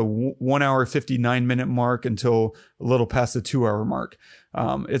right about the 1 hour, 59 minute mark until a little past the 2 hour mark.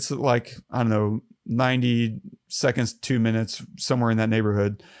 It's like, I don't know, 90 seconds, 2 minutes, somewhere in that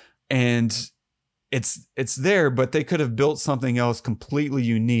neighborhood. And it's there, but they could have built something else completely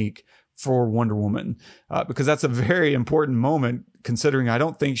unique for Wonder Woman, because that's a very important moment, considering I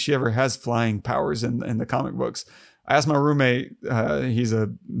don't think she ever has flying powers in the comic books. I asked my roommate, he's a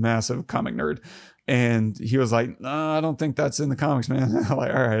massive comic nerd, and he was like, no, I don't think that's in the comics, man. I'm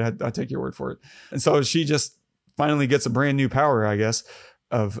like, all right, I take your word for it. And so she just finally gets a brand new power, I guess,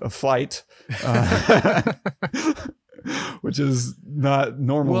 of flight, which is not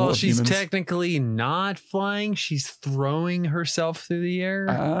normal. Well, she's humans. Technically not flying. She's throwing herself through the air,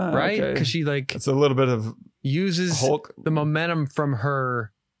 right? Because she it's a little bit of uses Hulk. The momentum from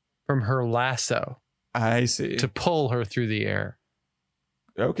her lasso. I see. To pull her through the air.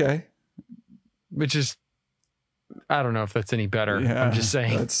 Okay. Which is, I don't know if that's any better. Yeah, I'm just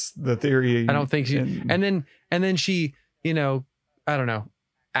saying. That's the theory. I don't think she. And then she, I don't know,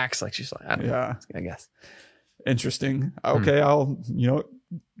 acts like she's flying. I don't know, I guess. Interesting. Okay, I'll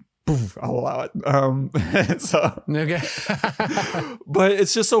allow it. So okay. But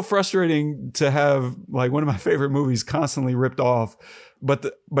it's just so frustrating to have like one of my favorite movies constantly ripped off.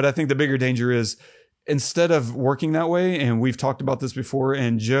 But I think the bigger danger is, instead of working that way, and we've talked about this before,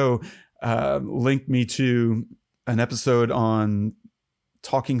 and Joe linked me to an episode on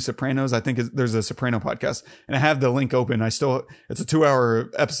Talking Sopranos. I think there's a Soprano podcast, and I have the link open. It's a 2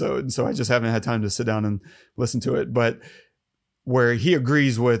 hour episode, so I just haven't had time to sit down and listen to it. But where he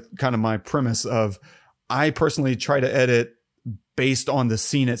agrees with kind of my premise of, I personally try to edit based on the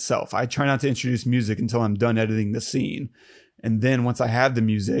scene itself. I try not to introduce music until I'm done editing the scene. And then once I have the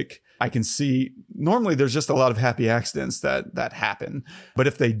music, I can see normally there's just a lot of happy accidents that happen. But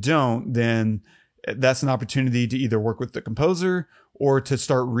if they don't, then that's an opportunity to either work with the composer or to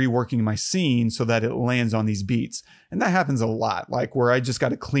start reworking my scene so that it lands on these beats. And that happens a lot, like where I just got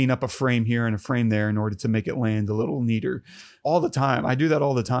to clean up a frame here and a frame there in order to make it land a little neater. All the time. I do that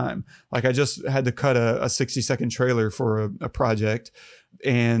all the time. Like I just had to cut a 60-second trailer for a project,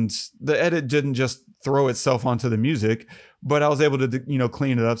 and the edit didn't just throw itself onto the music, but I was able to,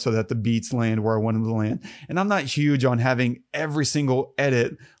 clean it up so that the beats land where I wanted them to land. And I'm not huge on having every single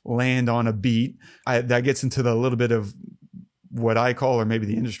edit land on a beat. That gets into the little bit of what I call, or maybe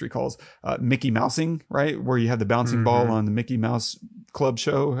the industry calls, Mickey Mousing, right? Where you have the bouncing ball on the Mickey Mouse Club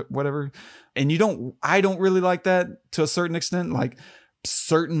show, whatever. And I don't really like that to a certain extent. Like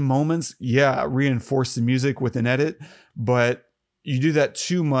certain moments, reinforce the music with an edit, but you do that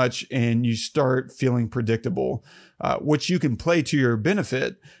too much and you start feeling predictable, which you can play to your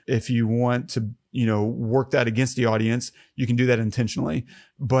benefit. If you want to, work that against the audience, you can do that intentionally.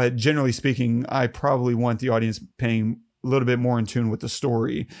 But generally speaking, I probably want the audience paying a little bit more in tune with the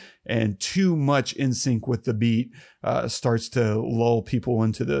story, and too much in sync with the beat starts to lull people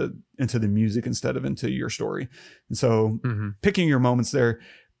into the music instead of into your story. And so picking your moments there,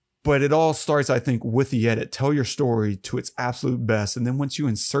 but it all starts, I think, with the edit. Tell your story to its absolute best. And then once you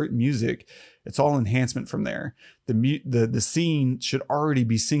insert music, it's all enhancement from there. The scene should already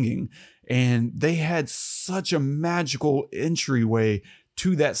be singing, and they had such a magical entryway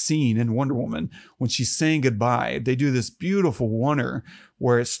to that scene in Wonder Woman when she's saying goodbye. They do this beautiful oneer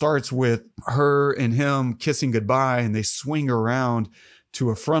where it starts with her and him kissing goodbye, and they swing around to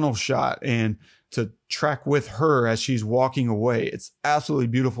a frontal shot and to track with her as she's walking away. It's absolutely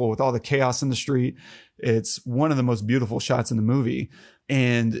beautiful with all the chaos in the street. It's one of the most beautiful shots in the movie,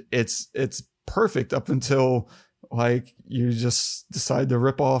 and it's perfect up until like you just decide to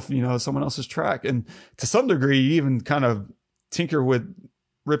rip off, someone else's track. And to some degree, you even kind of tinker with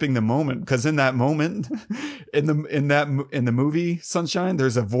ripping the moment, because in that moment in the movie Sunshine,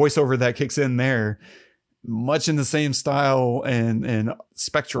 there's a voiceover that kicks in there, much in the same style and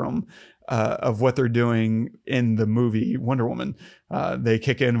spectrum of what they're doing in the movie Wonder Woman. They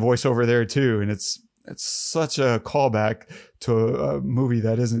kick in voiceover there too, and it's such a callback to a movie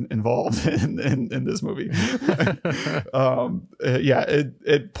that isn't involved in this movie.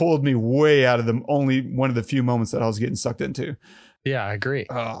 It pulled me way out of only one of the few moments that I was getting sucked into. Yeah, I agree.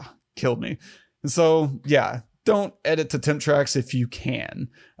 Killed me. And so, don't edit to temp tracks if you can.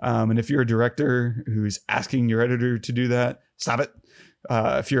 And if you're a director who's asking your editor to do that, stop it.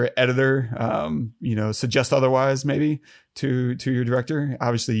 If you're an editor, suggest otherwise maybe to your director.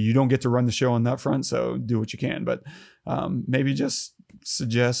 Obviously, you don't get to run the show on that front, so do what you can. But maybe just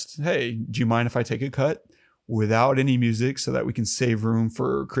suggest, hey, do you mind if I take a cut without any music so that we can save room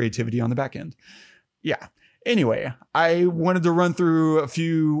for creativity on the back end? Yeah. Anyway, I wanted to run through a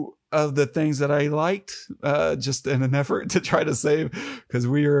few of the things that I liked, just in an effort to try to save, because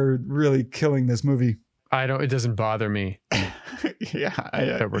we are really killing this movie. It doesn't bother me.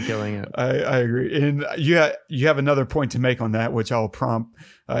 That we're killing it. I agree. And you have another point to make on that, which I'll prompt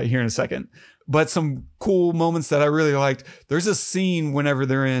here in a second. But some cool moments that I really liked. There's a scene whenever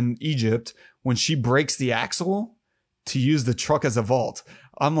they're in Egypt when she breaks the axle to use the truck as a vault.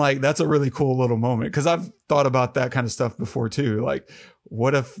 I'm like, that's a really cool little moment, because I've thought about that kind of stuff before too. Like,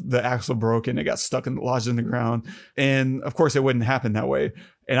 what if the axle broke and it got stuck and lodged in the ground? And of course it wouldn't happen that way.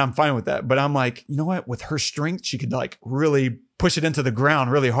 And I'm fine with that. But I'm like, you know what? With her strength, she could like really push it into the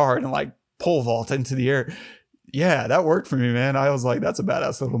ground really hard and like pole vault into the air. Yeah, that worked for me, man. I was like, that's a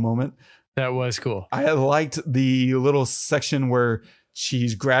badass little moment. That was cool. I liked the little section where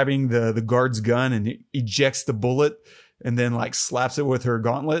she's grabbing the guard's gun and ejects the bullet and then like slaps it with her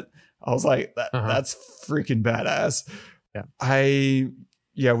gauntlet. I was like, that's freaking badass.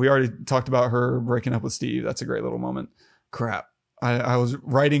 Yeah. We already talked about her breaking up with Steve. That's a great little moment. Crap. I was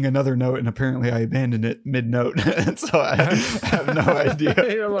writing another note and apparently I abandoned it mid-note. And so I have no idea.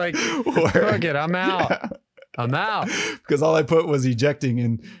 You're like, fuck it, I'm out. Yeah. I'm out. Because all I put was ejecting,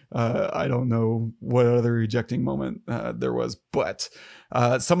 and I don't know what other ejecting moment there was. But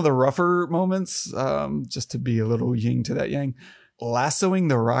some of the rougher moments, just to be a little yin to that yang, lassoing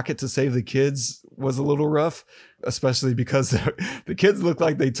the rocket to save the kids was a little rough, especially because the kids looked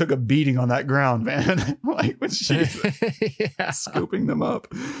like they took a beating on that ground, man. Like when she's scooping them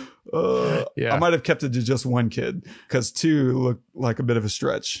up. I might have kept it to just one kid, because two looked like a bit of a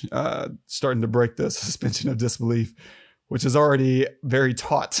stretch, starting to break the suspension of disbelief, which is already very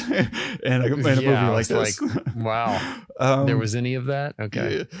taut in a movie like this. Like, wow. There was any of that?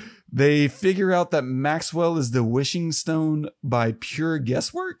 Okay. They figure out that Maxwell is the wishing stone by pure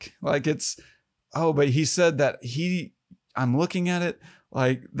guesswork. Like but he said that I'm looking at it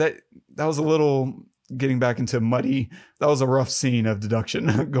like that was a little getting back into muddy. That was a rough scene of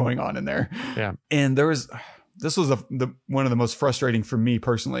deduction going on in there. Yeah. And this was one of the most frustrating for me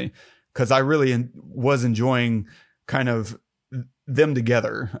personally, because I really was enjoying kind of them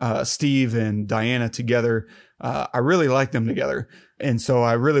together, Steve and Diana together. I really like them together. And so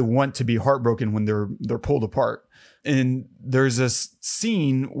I really want to be heartbroken when they're pulled apart. And there's this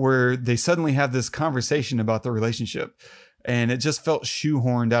scene where they suddenly have this conversation about the relationship, and it just felt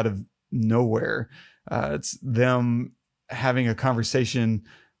shoehorned out of nowhere. It's them having a conversation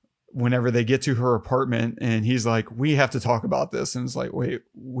whenever they get to her apartment, and he's like, we have to talk about this. And it's like, wait,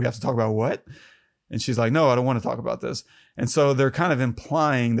 we have to talk about what? And she's like, no, I don't want to talk about this. And so they're kind of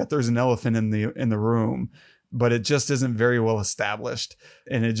implying that there's an elephant in the room, but it just isn't very well established.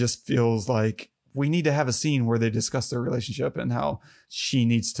 And it just feels like we need to have a scene where they discuss their relationship and how she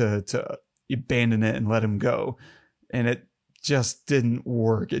needs to abandon it and let him go. And it just didn't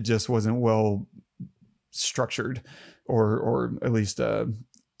work. It just wasn't well structured or at least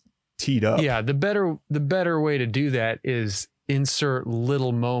teed up. Yeah. The better way to do that is insert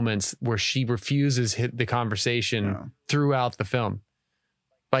little moments where she refuses the conversation throughout the film,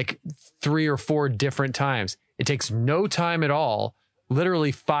 like 3 or 4 different times. It takes no time at all,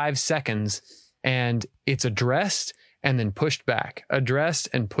 literally 5 seconds, and it's addressed and then pushed back, addressed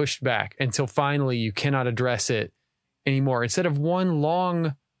and pushed back until finally you cannot address it anymore. Instead of one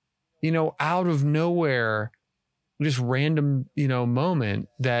long, out of nowhere, just random, moment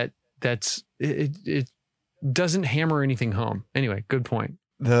that's it doesn't hammer anything home. Anyway, good point.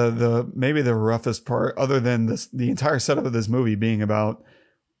 The maybe the roughest part, other than the entire setup of this movie being about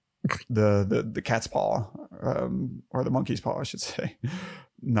the cat's paw, or the monkey's paw, I should say,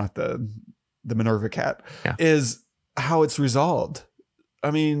 not the Minerva cat, is how it's resolved.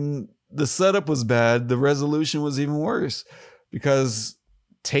 I mean, the setup was bad. The resolution was even worse, because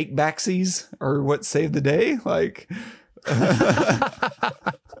take backsies are what saved the day. Like,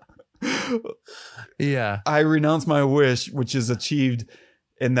 yeah, I renounce my wish, which is achieved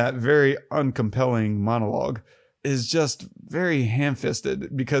in that very uncompelling monologue, is just very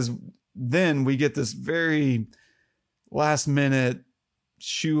ham-fisted, because then we get this very last minute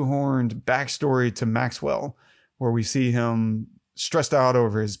shoehorned backstory to Maxwell, where we see him stressed out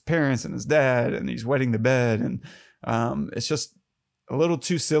over his parents and his dad, and he's wetting the bed. And it's just a little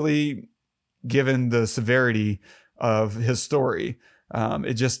too silly given the severity of his story.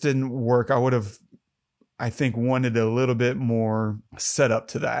 It just didn't work. I would have, I think, wanted a little bit more setup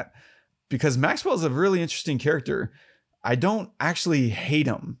to that, because Maxwell's a really interesting character. I don't actually hate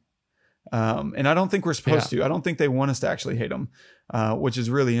him. And I don't think we're supposed to. I don't think they want us to actually hate him, which is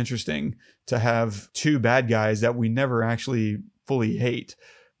really interesting, to have 2 bad guys that we never actually fully hate.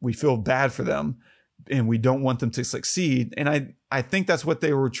 We feel bad for them and we don't want them to succeed. And I think that's what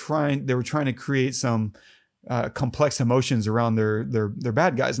they were trying to create some complex emotions around their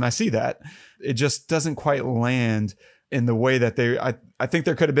bad guys. And I see that it just doesn't quite land in the way that I think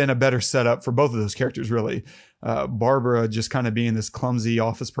there could have been a better setup for both of those characters, really. Barbara just kind of being this clumsy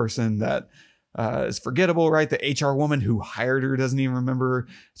office person that is forgettable, right? The HR woman who hired her doesn't even remember.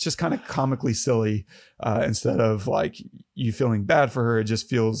 It's just kind of comically silly. Instead of like you feeling bad for her, it just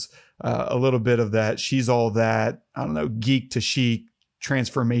feels a little bit of that. She's all that, I don't know, geek to chic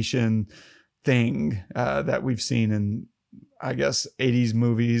transformation thing that we've seen in, I guess, 80s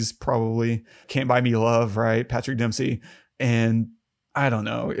movies, probably. Can't Buy Me Love, right? Patrick Dempsey. And I don't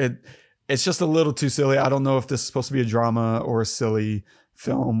know. It's just a little too silly. I don't know if this is supposed to be a drama or a silly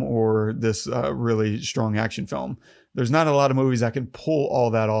film or this really strong action film. There's not a lot of movies that can pull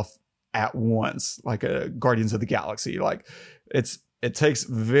all that off at once, like a Guardians of the Galaxy. Like it takes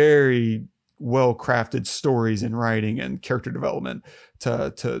very well crafted stories and writing and character development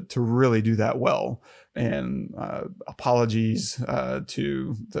to really do that well. And apologies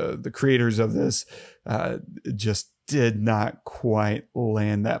to the creators of this. It just did not quite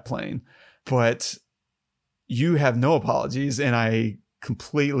land that plane. But you have no apologies, and I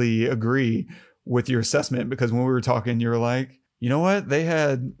completely agree with your assessment, because when we were talking, you were like, you know what? They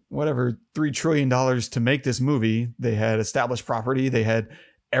had $3 trillion to make this movie. They had established property. They had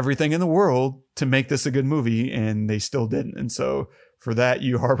everything in the world to make this a good movie, and they still didn't. And so for that,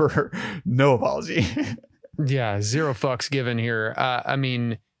 you harbor no apology. Yeah, 0 fucks given here. I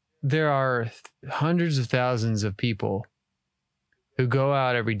mean, there are hundreds of thousands of people who go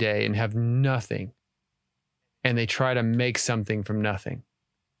out every day and have nothing, and they try to make something from nothing.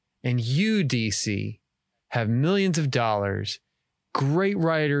 And you, DC, have millions of dollars, great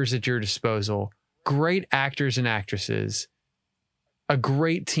writers at your disposal, great actors and actresses, a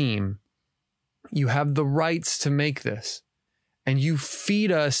great team. You have the rights to make this, and you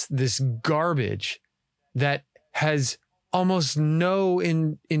feed us this garbage that has almost no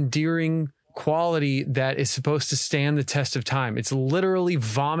endearing quality that is supposed to stand the test of time. It's literally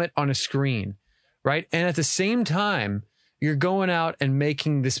vomit on a screen, right? And at the same time, you're going out and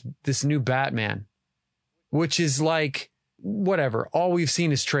making this new Batman, which is like, whatever. All we've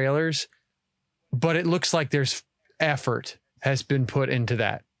seen is trailers, but it looks like there's effort has been put into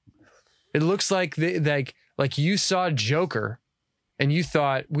that. It looks like like you saw Joker and you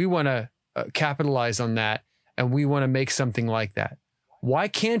thought, we want to capitalize on that and we want to make something like that. Why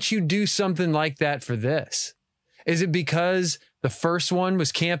can't you do something like that for this? Is it because the first one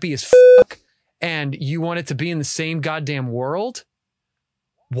was campy as fuck and you want it to be in the same goddamn world?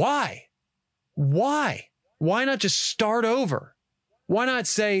 Why? Why not just start over? Why not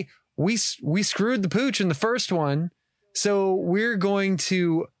say, we screwed the pooch in the first one, so we're going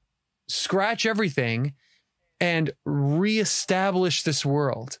to scratch everything and reestablish this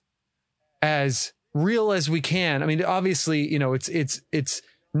world as real as we can. I mean, obviously, it's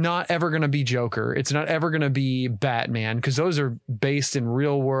not ever going to be Joker. It's not ever going to be Batman, because those are based in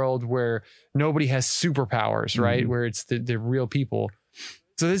real world where nobody has superpowers, right? Where it's the real people.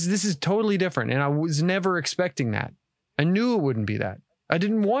 So this is totally different. And I was never expecting that. I knew it wouldn't be that. I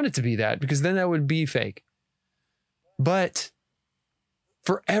didn't want it to be that, because then that would be fake. But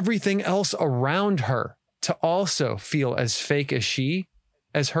for everything else around her to also feel as fake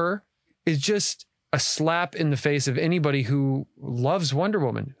as her is just a slap in the face of anybody who loves Wonder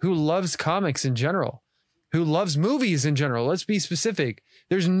Woman, who loves comics in general, who loves movies in general. Let's be specific.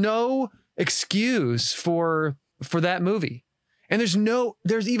 There's no excuse for that movie. And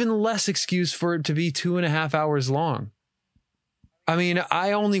there's even less excuse for it to be 2.5 hours long. I mean,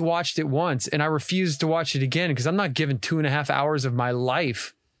 I only watched it once and I refused to watch it again because I'm not giving 2.5 hours of my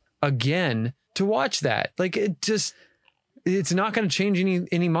life again to watch that. Like, it's not going to change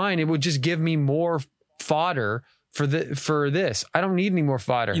any mind. It would just give me more fodder for this. I don't need any more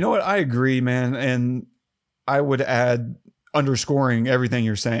fodder. You know what? I agree, man. And I would add, underscoring everything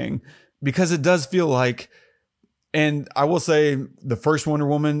you're saying, because it does feel like, and I will say the first Wonder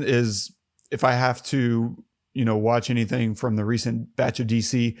Woman is, if I have to, watch anything from the recent batch of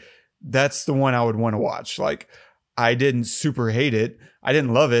DC, that's the one I would want to watch. Like, I didn't super hate it. I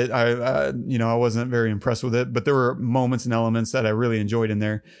didn't love it. I wasn't very impressed with it, but there were moments and elements that I really enjoyed in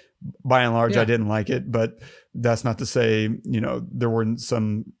there. By and large, I didn't like it, but that's not to say, there weren't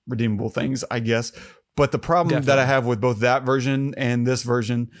some redeemable things, I guess. But the problem that I have with both that version and this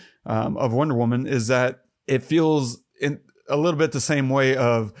version of Wonder Woman is that it feels in a little bit the same way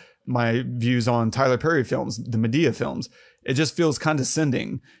of my views on Tyler Perry films, the Medea films. It just feels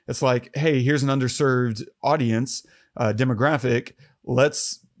condescending. It's like, hey, here's an underserved audience, demographic.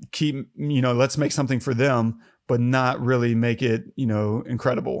 Let's make something for them, but not really make it,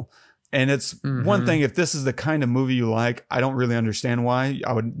 incredible. And it's one thing, if this is the kind of movie you like, I don't really understand why.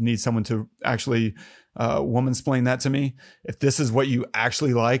 I would need someone to actually woman-splain that to me. If this is what you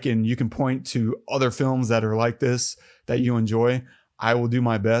actually like and you can point to other films that are like this that you enjoy, I will do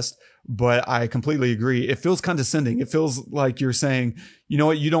my best. But I completely agree. It feels condescending. It feels like you're saying, you know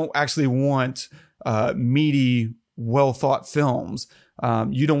what, you don't actually want meaty, well-thought films.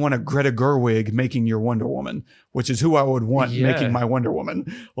 You don't want a Greta Gerwig making your Wonder Woman, which is who I would want making my Wonder Woman.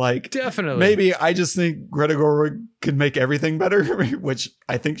 Like, definitely. Maybe I just think Greta Gerwig could make everything better, which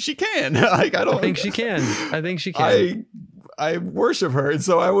I think she can. I think she can. I worship her. And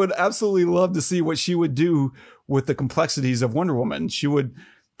so I would absolutely love to see what she would do with the complexities of Wonder Woman. She would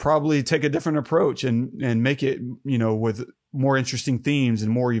probably take a different approach and make it, with more interesting themes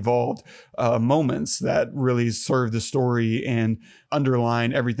and more evolved moments that really serve the story and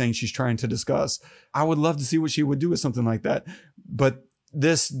underline everything she's trying to discuss. I would love to see what she would do with something like that. But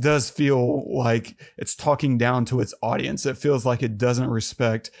this does feel like it's talking down to its audience. It feels like it doesn't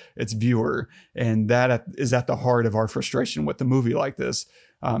respect its viewer. And that is at the heart of our frustration with the movie like this.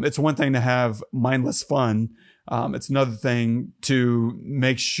 It's one thing to have mindless fun. It's another thing to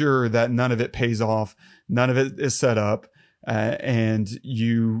make sure that none of it pays off. None of it is set up. And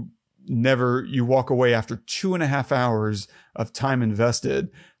you walk away after 2.5 hours of time invested,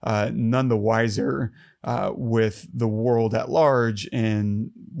 none the wiser, with the world at large and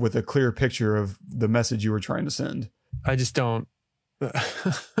with a clear picture of the message you were trying to send. I just don't,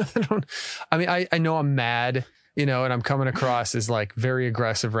 I know I'm mad, and I'm coming across as like very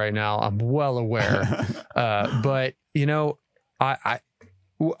aggressive right now. I'm well aware. But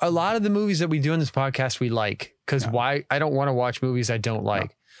a lot of the movies that we do in this podcast, we like, because why? I don't want to watch movies I don't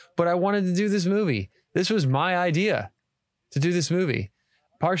like, but I wanted to do this movie. This was my idea to do this movie,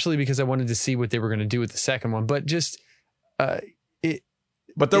 partially because I wanted to see what they were going to do with the second one, but just,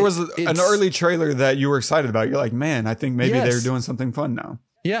 But there was an early trailer that you were excited about. You're like, man, I think maybe they're doing something fun now.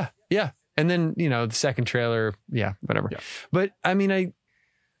 Yeah. Yeah. And then, you know, the second trailer, whatever. Yeah. But I mean,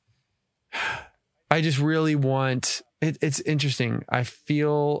 I just really want, it's interesting. I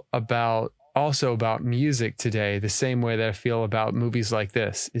feel also about music today, the same way that I feel about movies like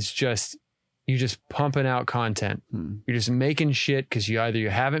this. It's just, you're just pumping out content. You're just making shit because you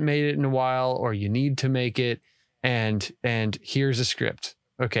haven't made it in a while or you need to make it. And here's a script.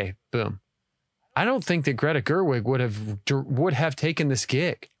 Okay, boom. I don't think that Greta Gerwig would have taken this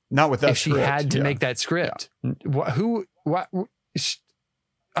gig. Not with that if she had to make that script. Why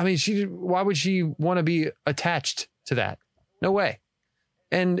would she want to be attached to that? No way.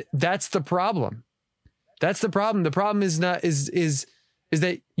 And that's the problem. That's the problem. The problem is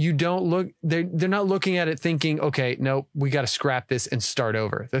that you don't look, they're not looking at it thinking, okay, no, we got to scrap this and start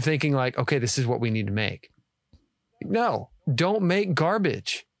over. They're thinking like, okay, this is what we need to make. No, don't make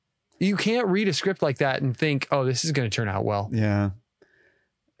garbage. You can't read a script like that and think, oh, this is going to turn out well. Yeah.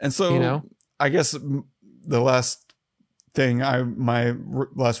 And so, I guess the last thing, my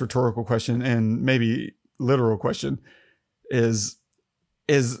last rhetorical question and maybe literal question is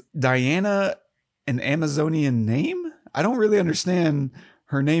Diana an Amazonian name? I don't really understand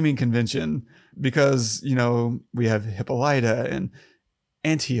her naming convention because, you know, we have Hippolyta and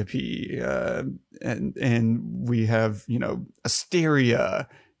Antiope, and we have, you know, Asteria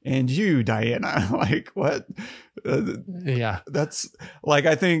and you, Diana. Like, what? That's like,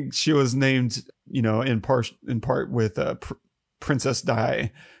 I think she was named, you know, in part with Princess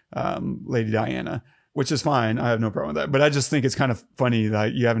Di, Lady Diana, which is fine. I have no problem with that. But I just think it's kind of funny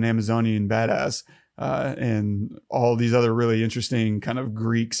that you have an Amazonian badass and all these other really interesting kind of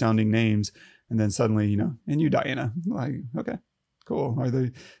Greek sounding names. And then suddenly, you know, and you, Diana. Like, okay, cool. Are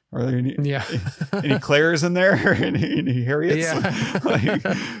there any, any Claires in there? Or any Harriets? Yeah. Like,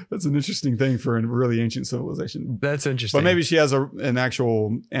 that's an interesting thing for a really ancient civilization. That's interesting. But maybe she has an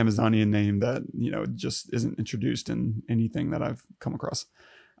actual Amazonian name that, you know, just isn't introduced in anything that I've come across.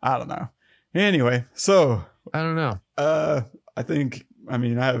 I don't know. Anyway, so I don't know. I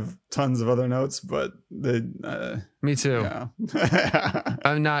mean, I have tons of other notes, but me too. Yeah.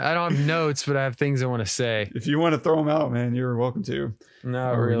 I don't have notes, but I have things I want to say. If you want to throw them out, man, you're welcome to.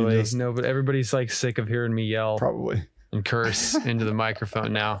 Not really. No, but everybody's like sick of hearing me yell. Probably. And curse into the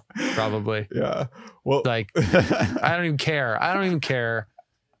microphone now. Probably. Yeah. Well, like, I don't even care. I don't even care.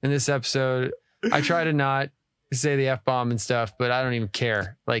 In this episode, I try to not say the F-bomb and stuff, but I don't even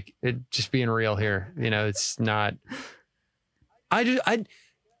care. Like, it just being real here. You know, it's not. I'll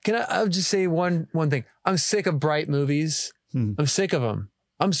just say one thing. I'm sick of Bright movies. I'm sick of them.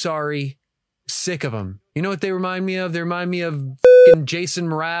 I'm sorry. Sick of them. You know what they remind me of? They remind me of fucking Jason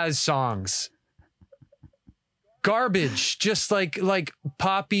Mraz songs. Garbage. Just like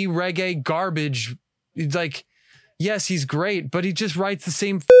poppy reggae garbage. Like, yes, he's great, but he just writes the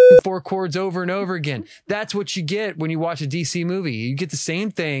same four chords over and over again. That's what you get when you watch a DC movie. You get the same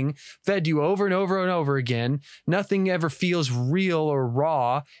thing fed you over and over and over again. Nothing ever feels real or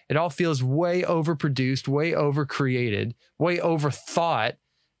raw. It all feels way overproduced, way overcreated, way overthought.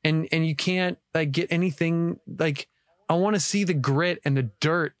 And you can't like get anything like, I want to see the grit and the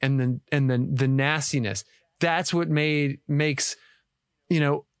dirt and the nastiness. That's what makes, you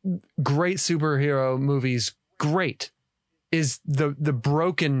know, great superhero movies great, is the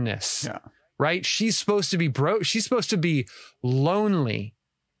brokenness. Yeah. Right? She's supposed to be broke. She's supposed to be lonely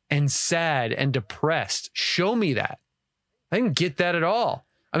and sad and depressed. Show me that. I didn't get that at all.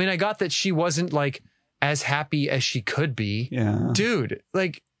 I mean, I got that she wasn't like as happy as she could be. Yeah. Dude,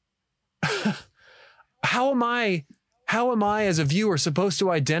 like how am I as a viewer supposed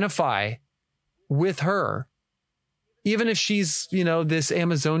to identify with her, even if she's, you know, this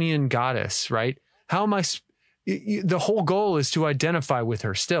Amazonian goddess, right? How am I? The whole goal is to identify with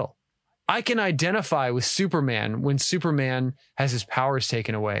her still. I can identify with Superman when Superman has his powers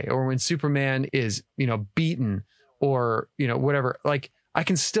taken away, or when Superman is, you know, beaten, or, you know, whatever. Like, I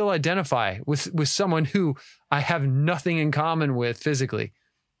can still identify with someone who I have nothing in common with physically.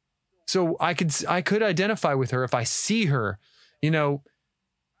 So I could identify with her if I see her, you know,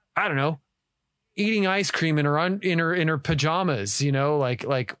 I don't know, eating ice cream in her pajamas, you know,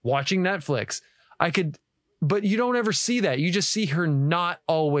 like watching Netflix. I could, but you don't ever see that. You just see her not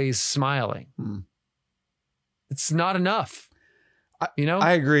always smiling. It's not enough. You know?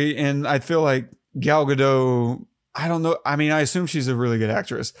 I agree. And I feel like Gal Gadot I don't know. I mean, I assume she's a really good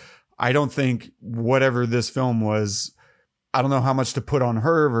actress. I don't think whatever this film was, I don't know how much to put on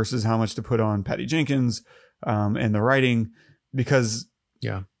her versus how much to put on Patty Jenkins and the writing, because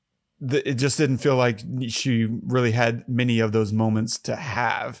it just didn't feel like she really had many of those moments to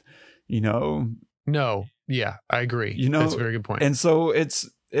have, you know? No. Yeah, I agree. You know, that's a very good point. And so it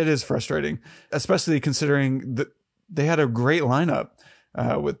is frustrating, especially considering that they had a great lineup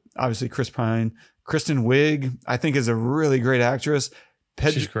with obviously Chris Pine. Kristen Wiig, I think, is a really great actress.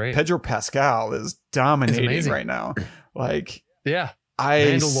 She's great. Pedro Pascal is dominating right now. Like, yeah,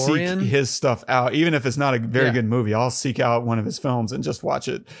 I seek his stuff out, even if it's not a very good movie. I'll seek out one of his films and just watch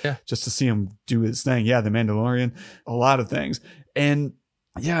it, just to see him do his thing. Yeah, The Mandalorian, a lot of things, and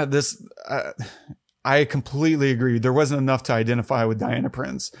this. I completely agree. There wasn't enough to identify with Diana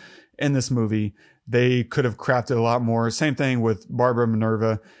Prince in this movie. They could have crafted a lot more. Same thing with Barbara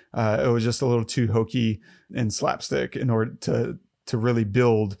Minerva. It was just a little too hokey and slapstick in order to really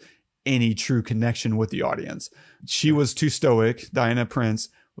build any true connection with the audience. She was too stoic. Diana Prince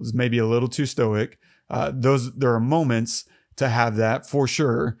was maybe a little too stoic. There are moments to have that for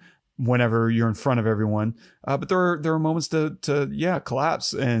sure whenever you're in front of everyone. But there are moments to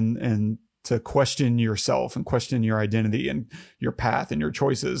collapse and to question yourself and question your identity and your path and your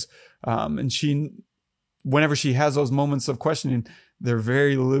choices. And whenever she has those moments of questioning, they're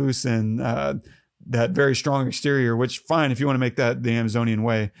very loose and that very strong exterior, which fine, if you want to make that the Amazonian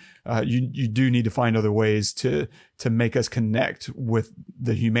way, you do need to find other ways to make us connect with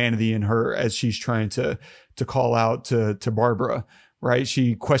the humanity in her as she's trying to call out to Barbara, right?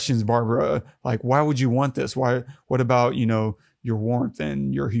 She questions Barbara, like, why would you want this? What about, your warmth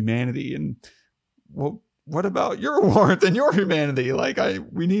and your humanity? And well, what about your warmth and your humanity? Like,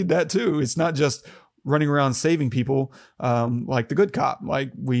 we need that too. It's not just running around saving people, like the good cop.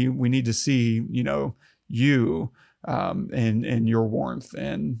 Like we need to see, you, and your warmth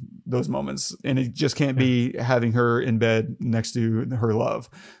and those moments. And it just can't be having her in bed next to her love.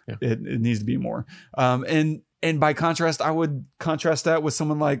 Yeah. It needs to be more. And by contrast, I would contrast that with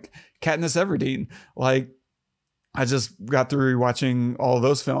someone like Katniss Everdeen. Like, I just got through watching all of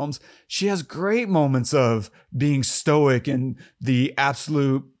those films. She has great moments of being stoic and the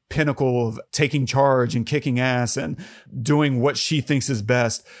absolute pinnacle of taking charge and kicking ass and doing what she thinks is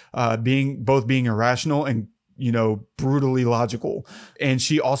best, being irrational and, brutally logical. And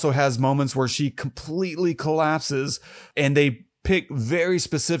she also has moments where she completely collapses, and they pick very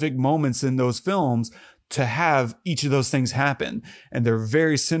specific moments in those films to have each of those things happen. And they're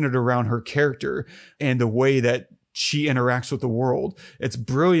very centered around her character and the way that she interacts with the world. It's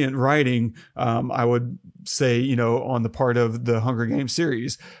brilliant writing. I would say, on the part of the Hunger Games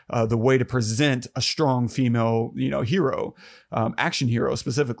series, the way to present a strong female, hero, action hero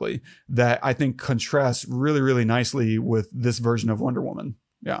specifically, that I think contrasts really, really nicely with this version of Wonder Woman.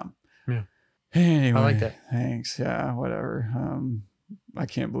 Yeah. Yeah. Anyway, I like that. Thanks. Yeah. Whatever. I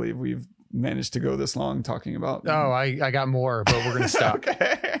can't believe we've managed to go this long talking about. Oh, I got more, but we're going to stop.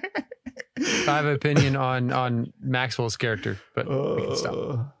 Okay. I have an opinion on Maxwell's character, but we can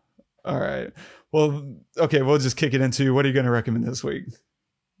stop. All right. Well, okay. We'll just kick it into, what are you going to recommend this week?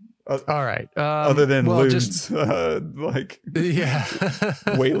 All right. Other than lewds, yeah,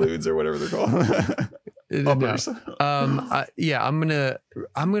 Wayludes or whatever they're called.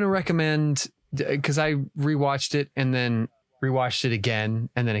 I'm gonna recommend, because I rewatched it and then rewatched it again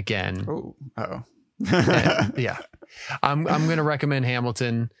and then again. Yeah. I'm gonna recommend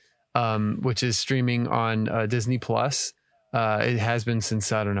Hamilton, which is streaming on Disney Plus. It has been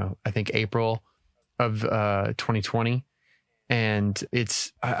since, I think April of 2020. And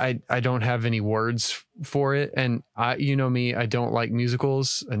I don't have any words for it. And me, I don't like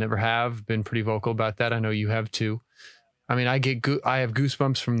musicals. I never have been pretty vocal about that. I know you have too. I mean, I have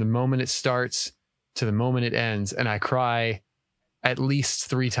goosebumps from the moment it starts to the moment it ends. And I cry at least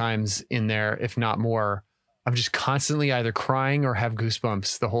 3 times in there, if not more. I'm just constantly either crying or have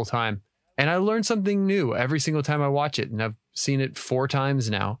goosebumps the whole time. And I learn something new every single time I watch it. And I've seen it 4 times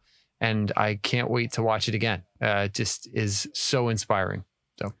now. And I can't wait to watch it again. It just is so inspiring.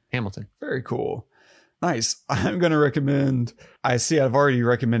 So, Hamilton. Very cool. Nice. I'm going to recommend, I've already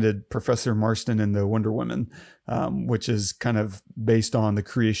recommended Professor Marston and the Wonder Woman, which is kind of based on the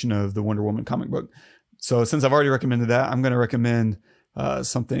creation of the Wonder Woman comic book. So since I've already recommended that, I'm going to recommend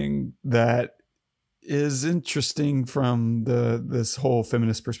something that is interesting from this whole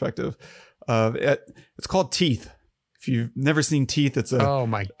feminist perspective. It's called Teeth. If you've never seen Teeth, oh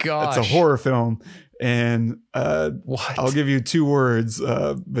my gosh, it's a horror film, and I'll give you 2 words: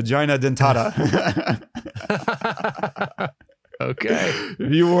 vagina dentata. Okay.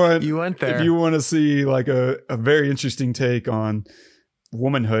 If you went there. If you want to see like a very interesting take on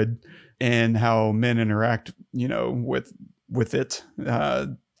womanhood and how men interact, with it,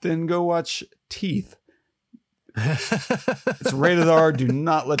 then go watch Teeth. It's rated R. Do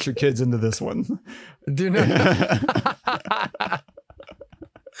not let your kids into this one. Do not.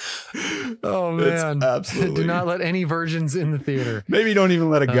 Oh man! It's absolutely. Do not let any virgins in the theater. Maybe don't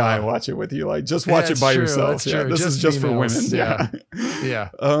even let a guy watch it with you. Like just watch it by yourself. Yeah, this is just females. for women. Yeah.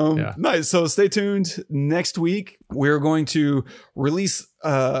 Nice. So stay tuned. Next week we're going to release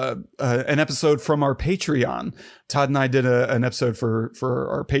an episode from our Patreon. Todd and I did an episode for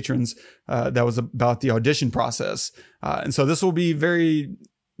our patrons that was about the audition process, and so this will be very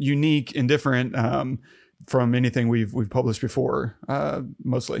unique and different. From anything we've published before,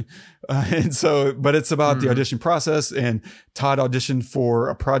 mostly. And so, but it's about the audition process, and Todd auditioned for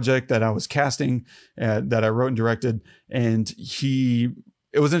a project that I was casting, that I wrote and directed. And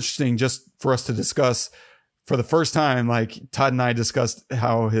it was interesting just for us to discuss for the first time, like Todd and I discussed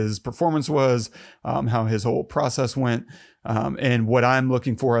how his performance was, how his whole process went. And what I'm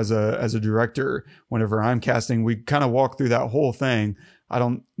looking for as a director, whenever I'm casting, we kind of walk through that whole thing. I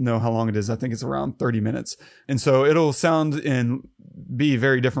don't know how long it is. I think it's around 30 minutes. And so it'll sound and be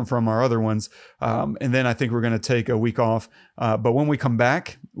very different from our other ones. And then I think we're going to take a week off. But when we come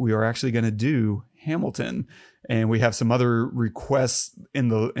back, we are actually going to do Hamilton, and we have some other requests in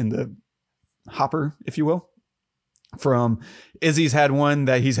the hopper, if you will. From Izzy's had one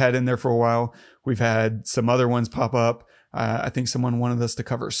that he's had in there for a while. We've had some other ones pop up. I think someone wanted us to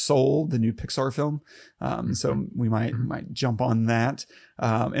cover Soul, the new Pixar film. So we might jump on that,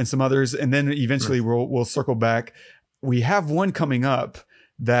 and some others. And then eventually we'll circle back. We have one coming up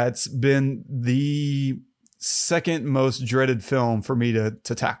that's been the second most dreaded film for me to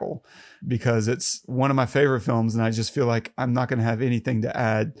tackle, because it's one of my favorite films. And I just feel like I'm not going to have anything to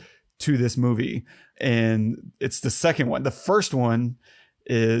add to this movie. And it's the second one. The first one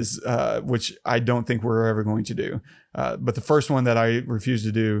is, which I don't think we're ever going to do. But the first one that I refuse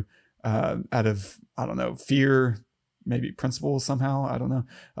to do, out of, I don't know, fear, maybe principle somehow, I don't know,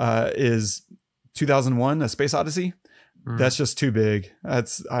 is 2001, A Space Odyssey. That's just too big. I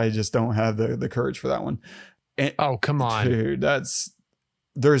just don't have the courage for that one. And, oh, come on, dude,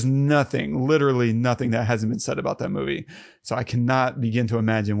 there's literally nothing that hasn't been said about that movie. So I cannot begin to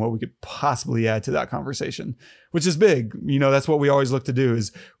imagine what we could possibly add to that conversation, which is big. That's what we always look to do,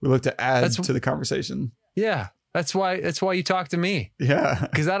 is we look to add to the conversation. Yeah. That's why you talk to me. Yeah.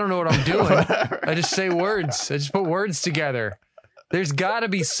 Because I don't know what I'm doing. I just say words. I just put words together. There's got to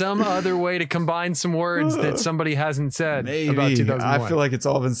be some other way to combine some words that somebody hasn't said about 2001. I feel like it's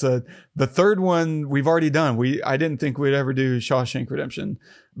all been said. The third one we've already done. I didn't think we'd ever do Shawshank Redemption,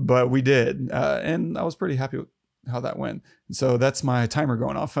 but we did. And I was pretty happy with how that went. So that's my timer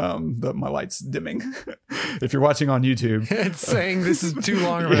going off. My light's dimming. If you're watching on YouTube, it's saying this is too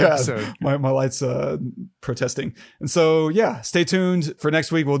long of an episode. My light's protesting. And so stay tuned for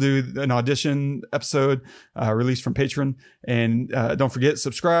next week. We'll do an audition episode released from Patreon. And don't forget,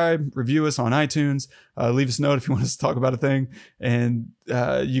 subscribe, review us on iTunes, leave us a note if you want us to talk about a thing. And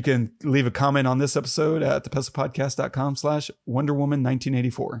you can leave a comment on this episode at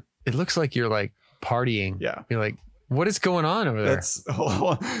thepesselpodcast.com/WonderWoman1984. It looks like you're like partying. Yeah. You're like, what is going on over there?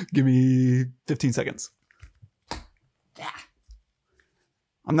 Give me 15 seconds.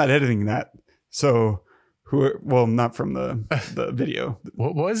 I'm not editing that. So not from the video.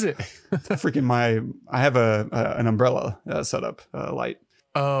 What was it? I have an umbrella set up, light.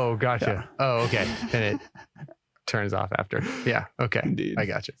 Oh, gotcha. Yeah. Oh, okay. And it turns off after. Yeah. Okay. Indeed. I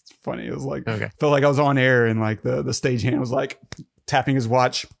gotcha. It's funny. It was like, okay. Felt like I was on air, and like the stagehand was like tapping his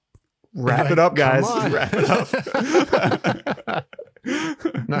watch. Wrap it up, guys. Wrap it up.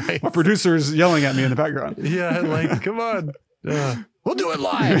 Nice. My producer's yelling at me in the background. Yeah, like, come on. We'll do it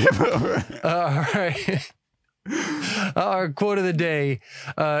live. All right. Our quote of the day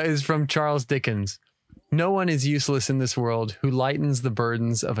is from Charles Dickens. No one is useless in this world who lightens the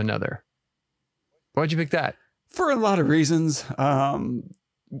burdens of another. Why'd you pick that? For a lot of reasons.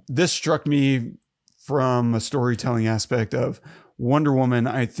 This struck me from a storytelling aspect of Wonder Woman,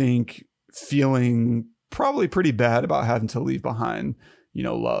 I think, feeling probably pretty bad about having to leave behind,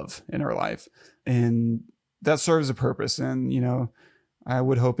 love in her life. And that serves a purpose. And, I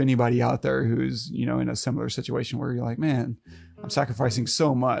would hope anybody out there who's, in a similar situation where you're like, man, I'm sacrificing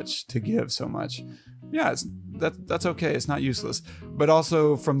so much to give so much. Yeah, that's okay. It's not useless. But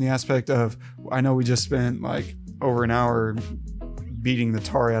also from the aspect of, I know we just spent like over an hour beating the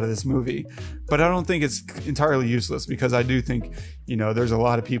tar out of this movie. But I don't think it's entirely useless, because I do think, you know, there's a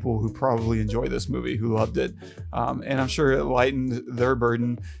lot of people who probably enjoy this movie, who loved it. And I'm sure it lightened their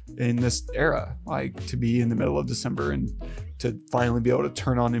burden in this era, like to be in the middle of December and to finally be able to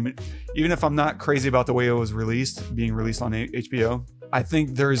turn on him. Even if I'm not crazy about the way it was being released on HBO, I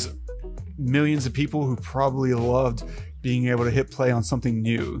think there's millions of people who probably loved being able to hit play on something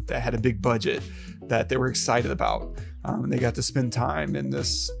new that had a big budget that they were excited about. And they got to spend time in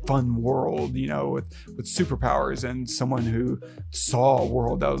this fun world, you know, with superpowers, and someone who saw a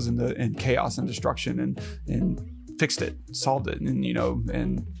world that was in chaos and destruction and fixed it, solved it, and, you know,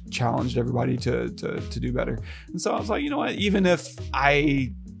 and challenged everybody to do better. And so I was like, you know what, even if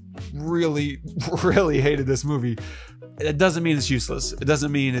I really, really hated this movie, it doesn't mean it's useless. It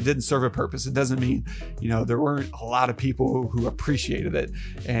doesn't mean it didn't serve a purpose. It doesn't mean, you know, there weren't a lot of people who appreciated it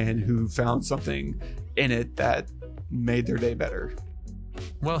and who found something in it that made their day better.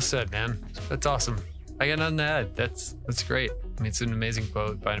 Well said, man. That's awesome. I got nothing to add. That's great. I mean, it's an amazing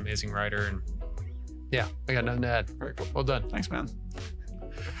quote by an amazing writer, and yeah, I got nothing to add. Very cool. Well done. Thanks, man.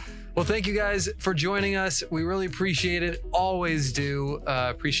 Well, thank you guys for joining us. We really appreciate it. Always do.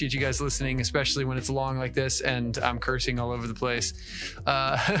 Appreciate you guys listening, especially when it's long like this and I'm cursing all over the place.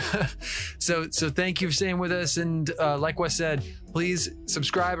 So thank you for staying with us. And like Wes said, please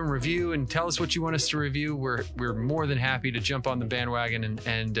subscribe and review and tell us what you want us to review. We're more than happy to jump on the bandwagon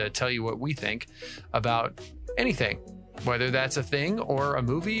and tell you what we think about anything, whether that's a thing or a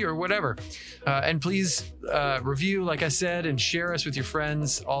movie or whatever. And please review, like I said, and share us with your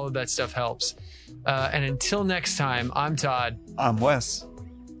friends. All of that stuff helps. And until next time, I'm Todd. I'm Wes.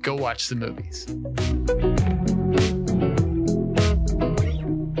 Go watch the movies.